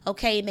hits,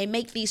 okay, and they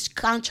make these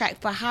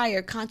contract for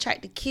hire,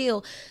 contract to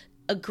kill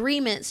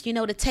agreements,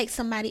 to take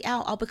somebody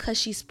out, all because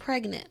she's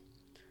pregnant,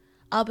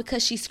 all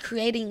because she's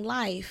creating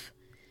life.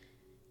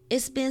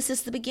 It's been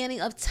since the beginning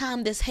of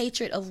time, this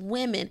hatred of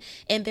women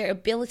and their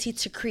ability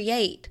to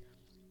create,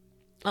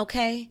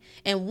 okay,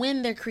 and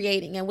when they're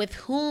creating and with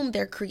whom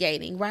they're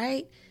creating,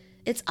 right?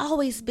 It's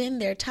always been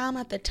there, time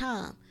after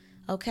time,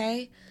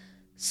 okay?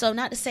 So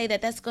not to say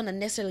that that's going to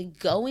necessarily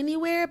go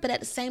anywhere, but at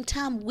the same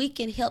time, we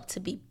can help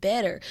to be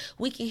better.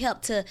 We can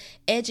help to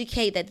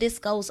educate that this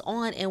goes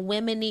on and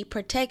women need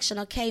protection.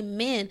 Okay,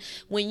 men,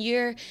 when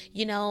you're,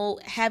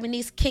 having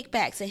these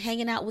kickbacks and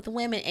hanging out with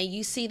women and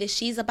you see that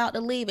she's about to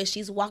leave and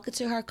she's walking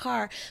to her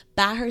car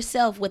by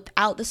herself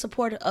without the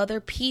support of other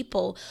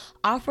people,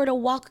 offer to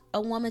walk a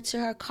woman to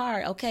her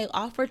car. Okay,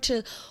 offer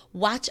to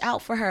watch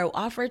out for her,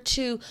 offer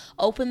to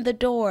open the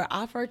door,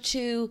 offer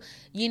to,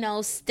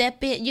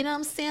 step in. You know what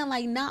I'm saying?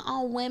 Like, not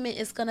all women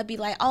is going to be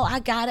like, oh,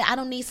 I got it, I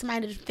don't need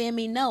somebody to defend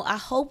me. No, I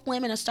hope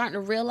women are starting to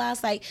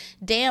realize, like,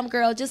 damn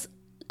girl, just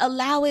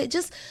allow it.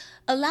 Just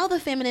allow the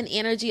feminine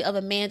energy of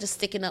a man just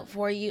sticking up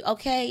for you.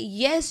 Okay,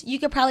 yes, you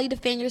could probably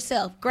defend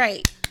yourself.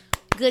 Great.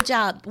 Good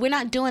job. We're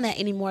not doing that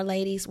anymore,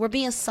 ladies. We're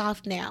being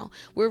soft now.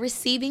 We're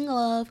receiving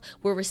love.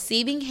 We're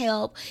receiving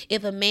help.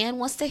 If a man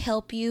wants to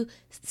help you,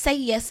 say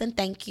yes and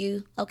thank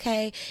you,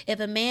 okay? If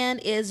a man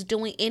is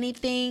doing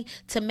anything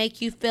to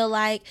make you feel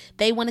like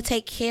they want to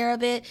take care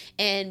of it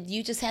and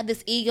you just have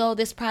this ego,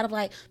 this pride of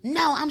like,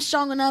 no, I'm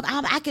strong enough.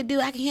 I can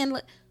handle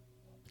it.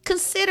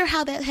 Consider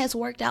how that has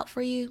worked out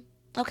for you.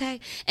 Okay,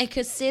 and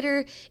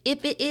consider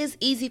if it is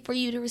easy for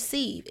you to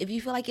receive. If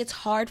you feel like it's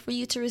hard for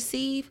you to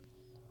receive,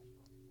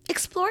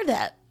 explore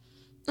that.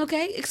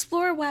 Okay,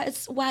 explore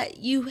why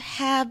you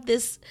have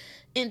this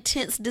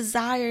intense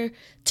desire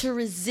to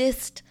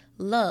resist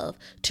love,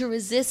 to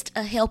resist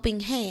a helping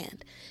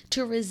hand,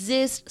 to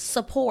resist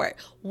support.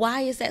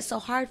 Why is that so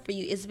hard for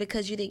you? Is it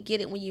because you didn't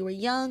get it when you were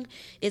young?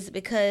 Is it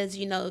because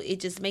it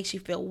just makes you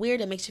feel weird,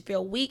 it makes you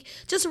feel weak?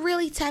 Just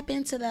really tap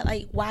into that,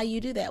 like, why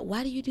you do that.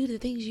 Why do you do the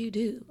things you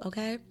do?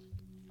 Okay.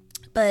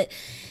 But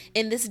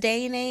in this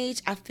day and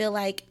age, I feel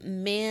like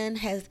men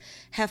have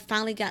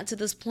finally gotten to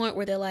this point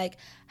where they're like,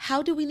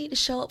 how do we need to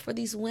show up for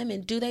these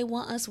women? Do they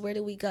want us? Where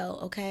do we go?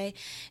 Okay.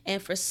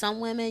 And for some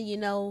women,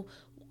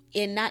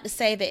 and not to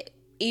say that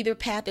either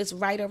path is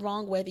right or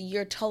wrong, whether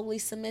you're totally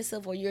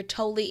submissive or you're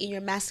totally in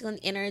your masculine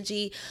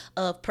energy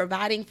of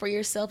providing for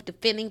yourself,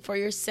 defending for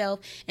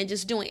yourself, and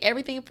just doing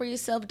everything for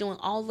yourself, doing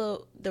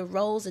all the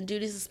roles and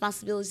duties and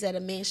responsibilities that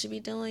a man should be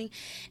doing.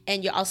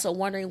 And you're also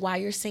wondering why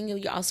you're single.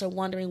 You're also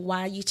wondering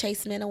why you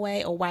chase men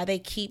away or why they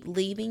keep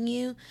leaving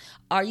you.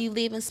 Are you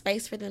leaving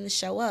space for them to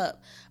show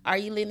up? Are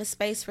you leaving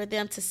space for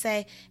them to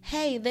say,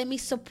 hey, let me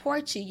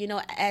support you?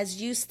 As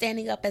you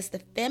standing up as the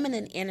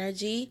feminine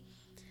energy.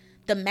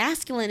 The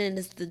masculine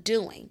is the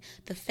doing.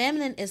 The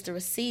feminine is the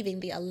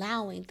receiving, the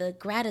allowing, the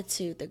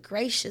gratitude, the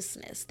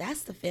graciousness.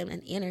 That's the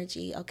feminine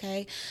energy,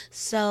 okay?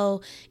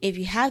 So if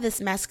you have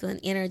this masculine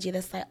energy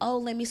that's like, oh,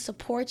 let me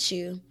support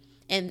you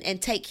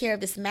and take care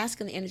of this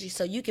masculine energy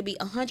so you can be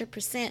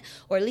 100%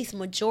 or at least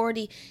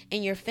majority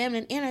in your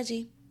feminine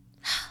energy,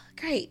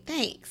 great,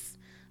 thanks,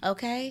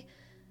 okay?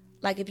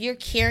 Like if you're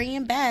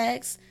carrying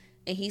bags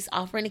and he's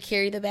offering to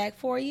carry the bag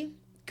for you,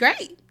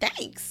 great,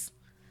 thanks.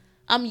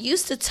 I'm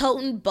used to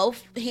toting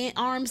both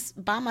arms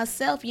by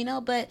myself,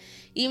 but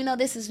even though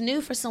this is new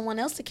for someone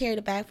else to carry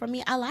the bag for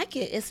me, I like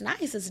it. It's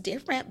nice. It's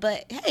different,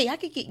 but hey, I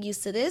could get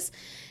used to this.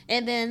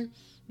 And then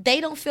they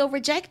don't feel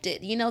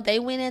rejected. They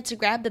went in to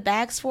grab the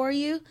bags for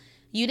you.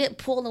 You didn't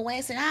pull away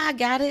and say, I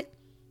got it.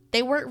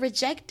 They weren't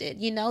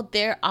rejected.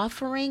 Their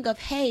offering of,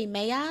 hey,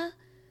 may I,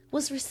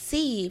 was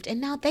received.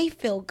 And now they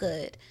feel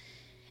good.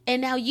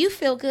 And now you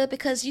feel good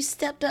because you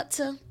stepped up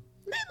to,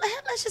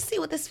 let's just see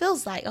what this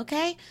feels like,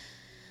 okay?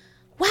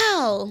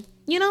 Wow.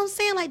 You know what I'm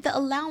saying? Like the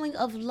allowing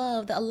of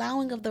love, the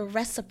allowing of the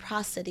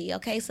reciprocity.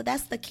 Okay. So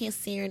that's the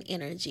Cancerian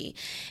energy.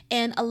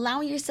 And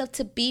allowing yourself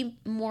to be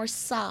more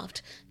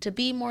soft, to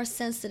be more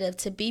sensitive,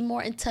 to be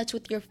more in touch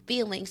with your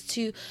feelings,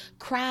 to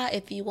cry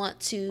if you want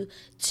to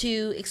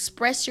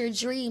express your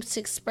dreams, to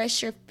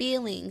express your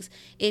feelings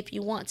if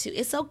you want to.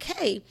 It's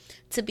okay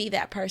to be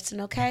that person.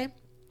 Okay.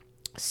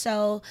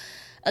 So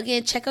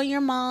again, check on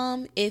your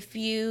mom if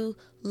you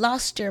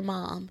lost your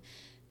mom.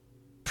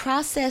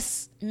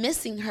 Process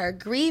missing her,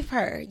 grieve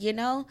her.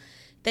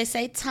 They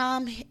say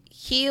time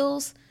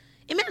heals.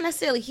 It may not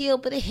necessarily heal,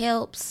 but it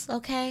helps.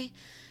 Okay.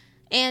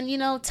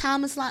 And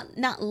time is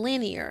not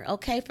linear.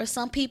 Okay. For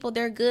some people,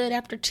 they're good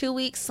after 2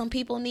 weeks. Some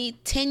people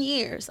need 10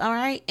 years. All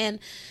right. And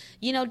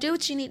do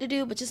what you need to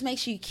do, but just make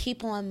sure you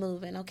keep on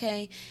moving.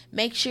 Okay.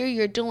 Make sure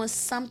you're doing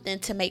something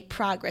to make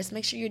progress.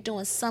 Make sure you're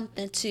doing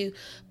something to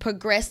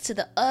progress to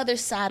the other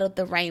side of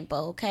the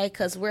rainbow. Okay.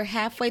 Because we're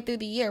halfway through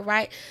the year,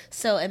 right?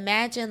 So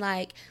imagine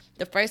like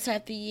the first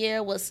half of the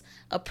year was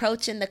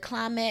approaching the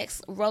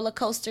climax, roller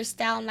coaster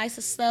style, nice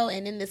and slow.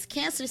 And in this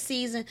Cancer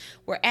season,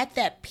 we're at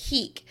that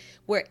peak.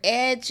 We're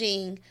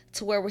edging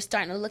to where we're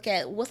starting to look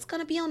at what's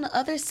going to be on the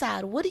other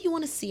side. What do you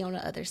want to see on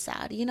the other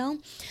side,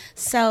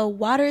 So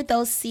water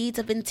those seeds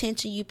of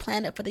intention you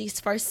planted for these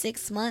first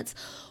 6 months.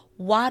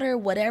 Water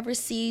whatever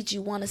seeds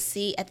you want to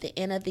see at the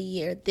end of the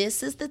year.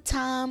 This is the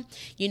time,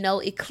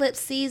 eclipse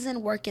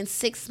season, working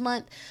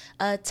 6-month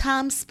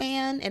time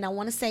span. And I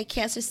want to say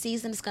Cancer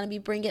season is going to be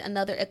bringing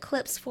another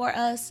eclipse for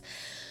us.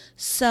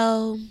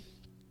 So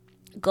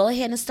go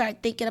ahead and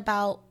start thinking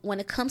about when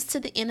it comes to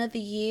the end of the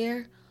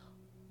year,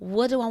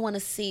 what do I want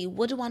to see?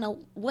 What do I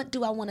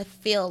want to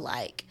feel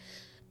like?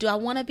 Do I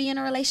want to be in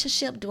a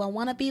relationship? Do I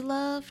want to be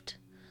loved?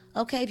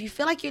 Okay, if you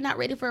feel like you're not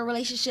ready for a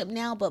relationship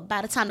now, but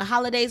by the time the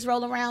holidays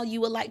roll around,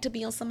 you would like to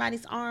be on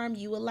somebody's arm,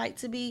 you would like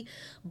to be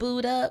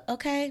booed up,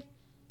 okay?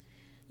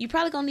 You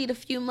probably gonna need a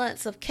few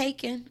months of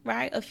caking,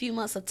 right? A few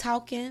months of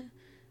talking,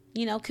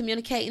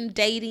 communicating,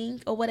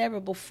 dating, or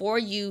whatever before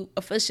you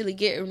officially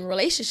get in a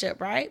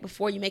relationship, right?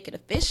 Before you make it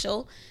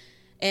official.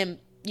 And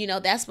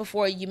that's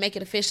before you make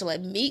it official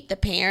and meet the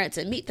parents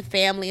and meet the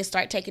family and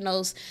start taking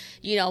those,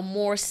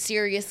 more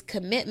serious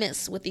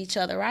commitments with each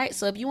other, right?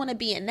 So if you want to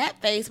be in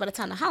that phase by the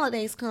time the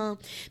holidays come,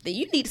 then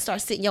you need to start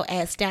sitting your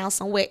ass down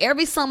somewhere.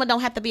 Every summer don't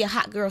have to be a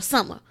hot girl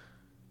summer,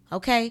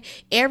 okay?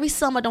 Every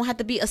summer don't have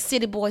to be a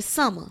city boy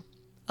summer,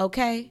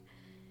 okay?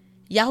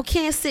 Y'all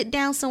can't sit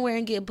down somewhere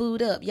and get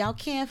booed up. Y'all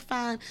can't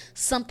find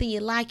something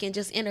you like and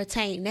just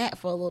entertain that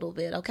for a little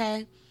bit,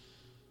 okay?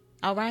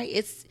 All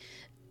right?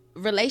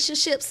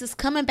 Relationships is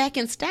coming back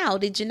in style.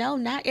 Did you know?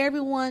 Not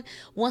everyone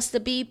wants to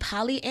be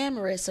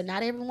polyamorous, or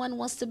not everyone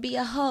wants to be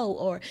a hoe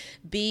or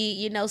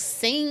be,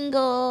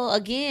 single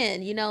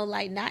again.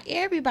 Like not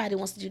everybody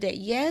wants to do that.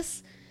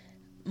 Yes,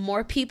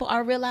 more people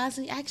are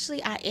realizing,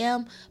 actually, I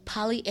am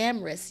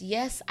polyamorous.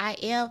 Yes, I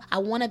am. I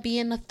want to be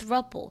in a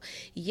throuple.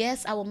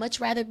 Yes, I would much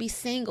rather be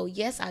single.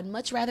 Yes, I'd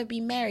much rather be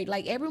married.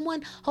 Like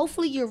everyone,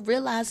 hopefully you're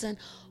realizing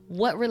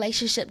what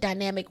relationship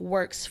dynamic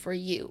works for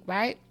you,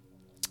 right?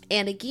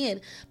 And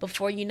again,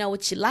 before you know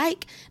what you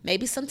like,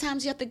 maybe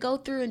sometimes you have to go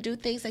through and do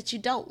things that you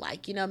don't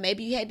like.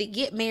 Maybe you had to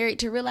get married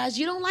to realize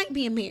you don't like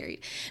being married.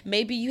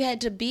 Maybe you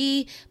had to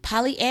be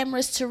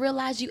polyamorous to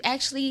realize you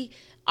actually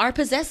are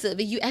possessive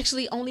and you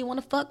actually only want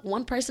to fuck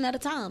one person at a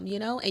time,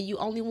 and you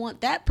only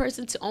want that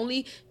person to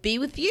only be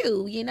with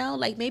you,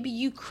 like maybe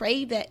you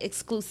crave that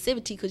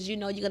exclusivity because you're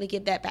going to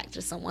give that back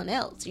to someone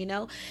else,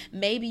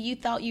 maybe you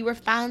thought you were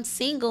fine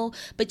single,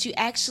 but you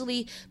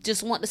actually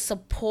just want the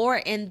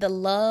support and the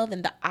love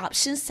and the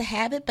options to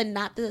have it, but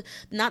not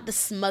the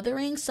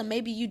smothering. So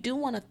maybe you do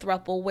want a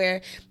throuple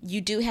where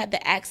you do have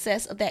the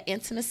access of that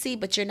intimacy,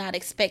 but you're not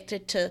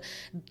expected to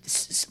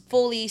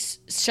fully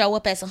show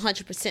up as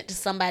 100% to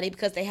somebody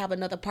because they have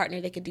another partner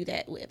they could do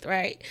that with,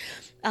 right?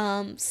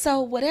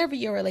 So whatever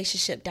your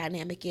relationship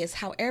dynamic is,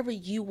 however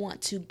you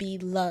want to be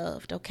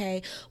loved,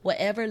 okay?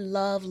 Whatever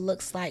love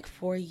looks like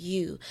for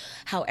you,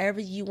 however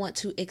you want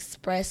to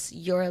express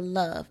your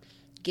love,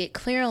 get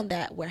clear on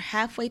that. We're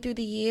halfway through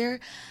the year.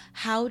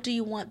 How do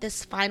you want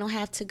this final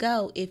half to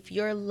go? If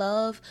your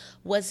love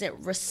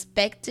wasn't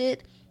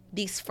respected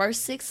these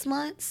first 6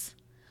 months,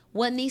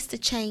 what needs to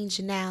change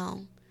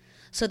now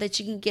so that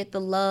you can get the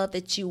love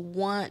that you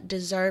want,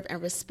 deserve,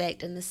 and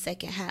respect in the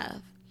second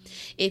half?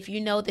 If you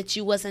know that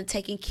you wasn't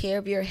taking care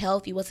of your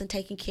health, you wasn't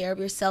taking care of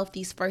yourself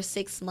these first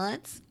 6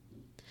 months,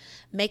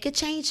 make a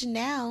change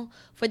now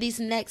for these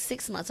next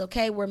 6 months,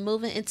 okay? We're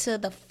moving into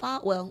the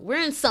fall. Well,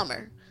 we're in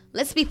summer.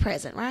 Let's be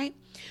present, right?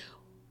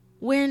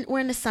 We're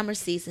in the summer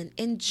season.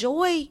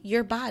 Enjoy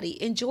your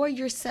body. Enjoy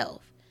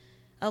yourself,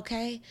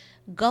 okay?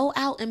 Go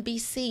out and be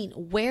seen.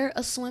 Wear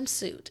a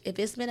swimsuit. If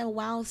it's been a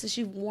while since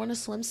you've worn a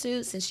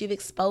swimsuit, since you've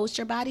exposed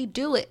your body,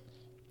 do it.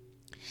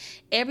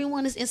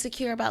 Everyone is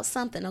insecure about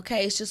something,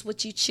 okay? It's just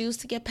what you choose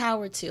to give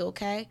power to,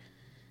 okay?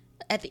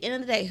 At the end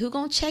of the day, who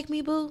gonna check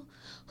me, boo?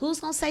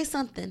 Who's gonna say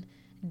something?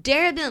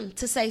 Dare them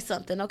to say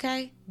something,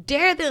 okay?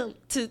 Dare them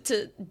to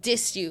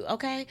diss you,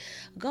 okay?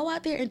 Go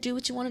out there and do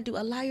what you want to do.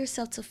 Allow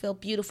yourself to feel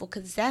beautiful,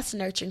 because that's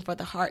nurturing for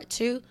the heart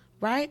too,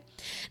 right?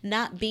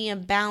 Not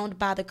being bound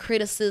by the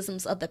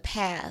criticisms of the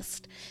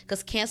past,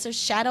 because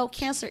shadow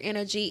Cancer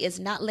energy is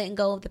not letting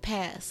go of the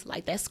past,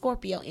 like that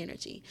Scorpio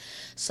energy.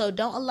 So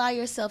don't allow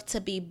yourself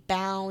to be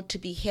bound, to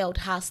be held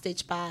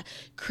hostage by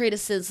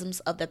criticisms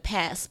of the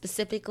past,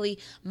 specifically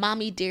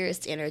mommy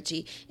dearest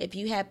energy. If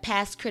you have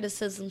past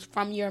criticisms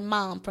from your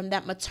mom, from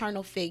that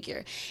maternal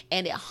figure,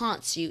 and it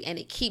haunts you and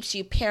it keeps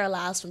you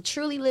paralyzed from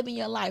truly living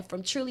your life,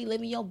 from truly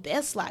living your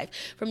best life,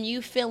 from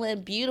you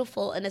feeling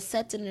beautiful and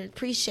accepted and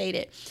appreciated,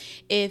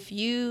 if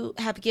you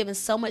have given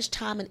so much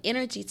time and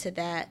energy to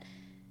that,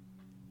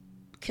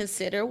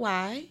 consider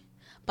why,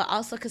 but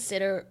also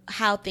consider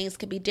how things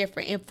can be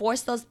different.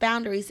 Enforce those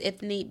boundaries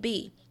if need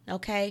be,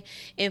 okay?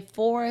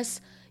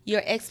 Enforce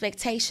your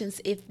expectations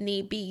if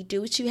need be.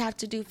 Do what you have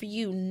to do for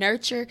you.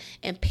 Nurture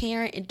and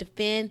parent and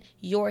defend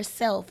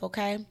yourself,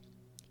 okay?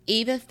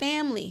 Even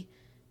family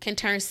can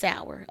turn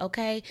sour,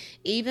 okay?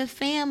 Even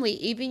family,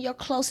 even your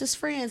closest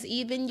friends,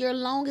 even your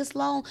longest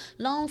long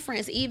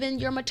friends, even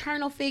your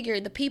maternal figure,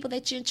 the people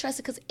that you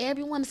entrusted, because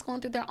everyone is going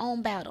through their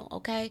own battle,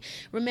 okay?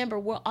 Remember,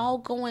 we're all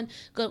gonna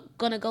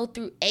go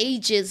through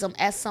ageism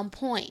at some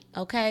point,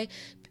 okay?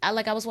 I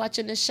was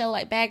watching this show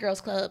like Bad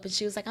Girls Club, and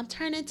she was like, I'm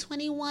turning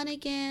 21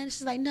 again.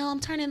 She's like, no, I'm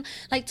turning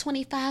like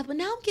 25, but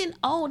now I'm getting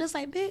old. It's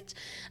like, bitch,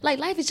 like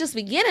life is just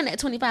beginning at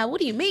 25. What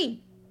do you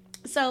mean?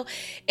 So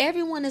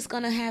everyone is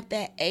going to have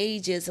that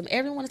ageism.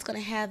 Everyone is going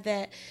to have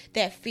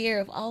that fear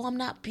of, oh, I'm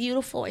not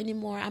beautiful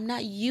anymore. I'm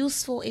not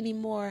useful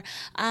anymore.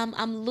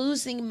 I'm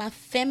losing my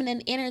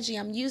feminine energy.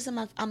 I'm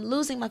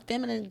losing my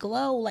feminine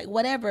glow, like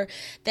whatever.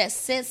 That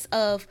sense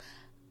of,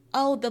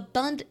 oh,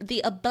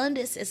 the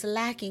abundance is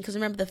lacking, because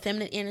remember, the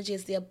feminine energy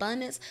is the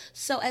abundance.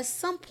 So at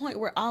some point,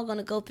 we're all going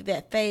to go through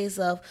that phase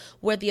of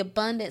where the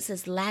abundance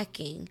is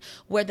lacking,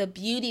 where the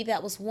beauty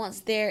that was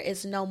once there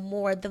is no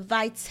more. The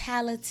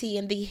vitality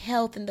and the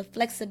health and the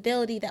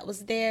flexibility that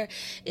was there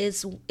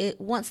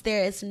once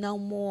there is no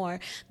more.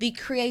 The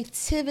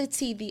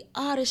creativity, the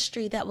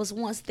artistry that was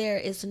once there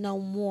is no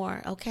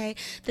more, okay?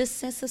 This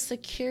sense of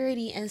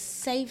security and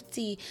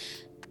safety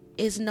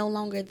is no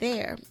longer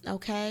there,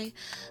 okay?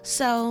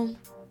 So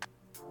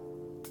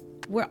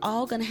we're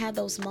all going to have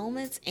those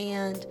moments,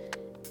 and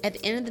at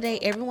the end of the day,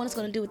 everyone is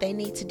going to do what they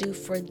need to do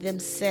for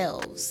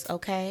themselves,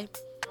 okay?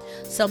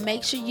 So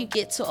make sure you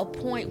get to a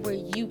point where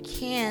you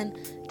can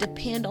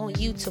depend on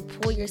you to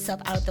pull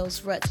yourself out of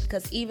those ruts,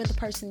 because even the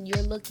person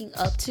you're looking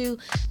up to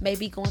may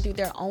be going through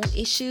their own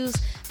issues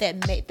that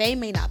they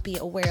may not be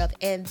aware of,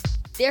 and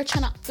they're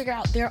trying to figure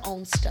out their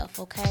own stuff,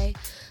 okay?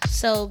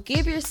 So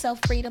give yourself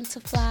freedom to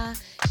fly.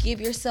 Give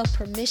yourself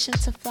permission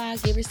to fly.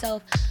 Give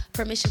yourself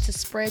permission to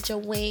spread your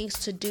wings,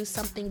 to do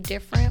something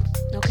different,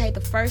 okay? The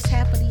first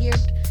half of the year,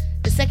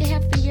 the second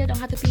half of the year don't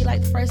have to be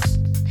like the first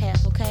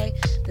half, okay?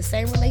 The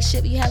same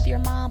relationship you had with your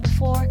mom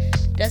before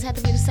doesn't have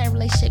to be the same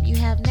relationship you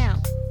have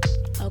now,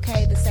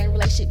 okay? The same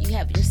relationship you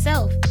have with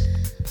yourself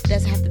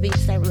doesn't have to be the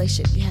same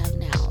relationship you have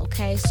now,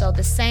 okay? So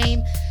the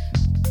same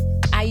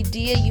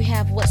idea you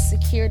have what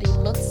security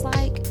looks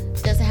like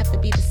doesn't have to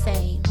be the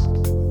same,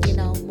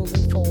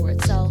 moving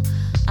forward. So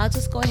I'll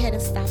just go ahead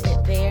and stop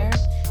it there.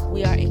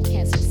 We are in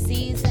Cancer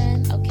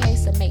season, okay?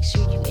 So make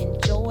sure you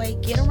enjoy.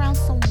 Get around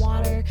some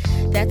water.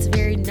 That's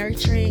very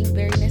nurturing,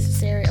 very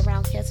necessary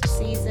around Cancer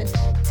season.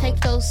 Take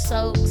those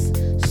soaks,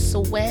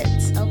 sweat,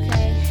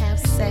 okay? Have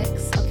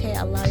sex, okay?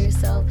 Allow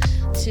yourself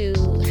to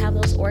have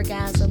those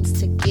orgasms,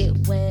 to get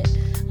wet,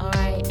 all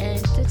right?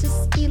 And to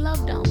just be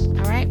loved on,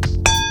 all right?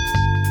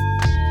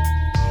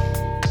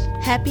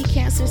 Happy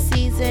Cancer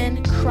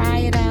season. Cry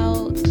it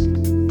out,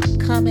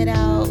 come it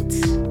out,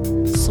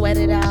 sweat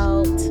it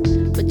out,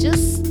 but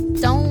just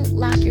don't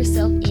lock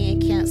yourself in,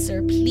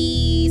 Cancer,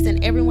 please.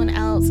 And everyone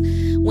else,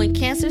 when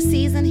Cancer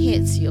season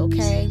hits you,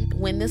 okay,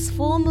 when this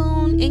full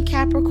moon in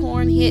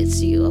Capricorn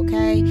hits you,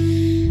 okay,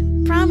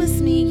 promise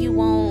me you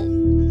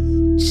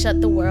won't shut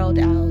the world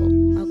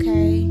out,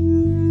 okay?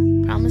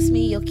 Promise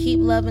me you'll keep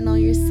loving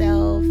on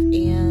yourself,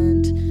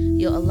 and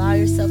you'll allow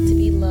yourself to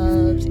be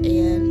loved,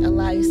 and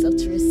allow yourself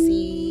to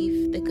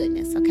receive the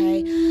goodness,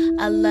 okay?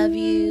 I love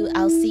you.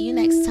 I'll see you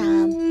next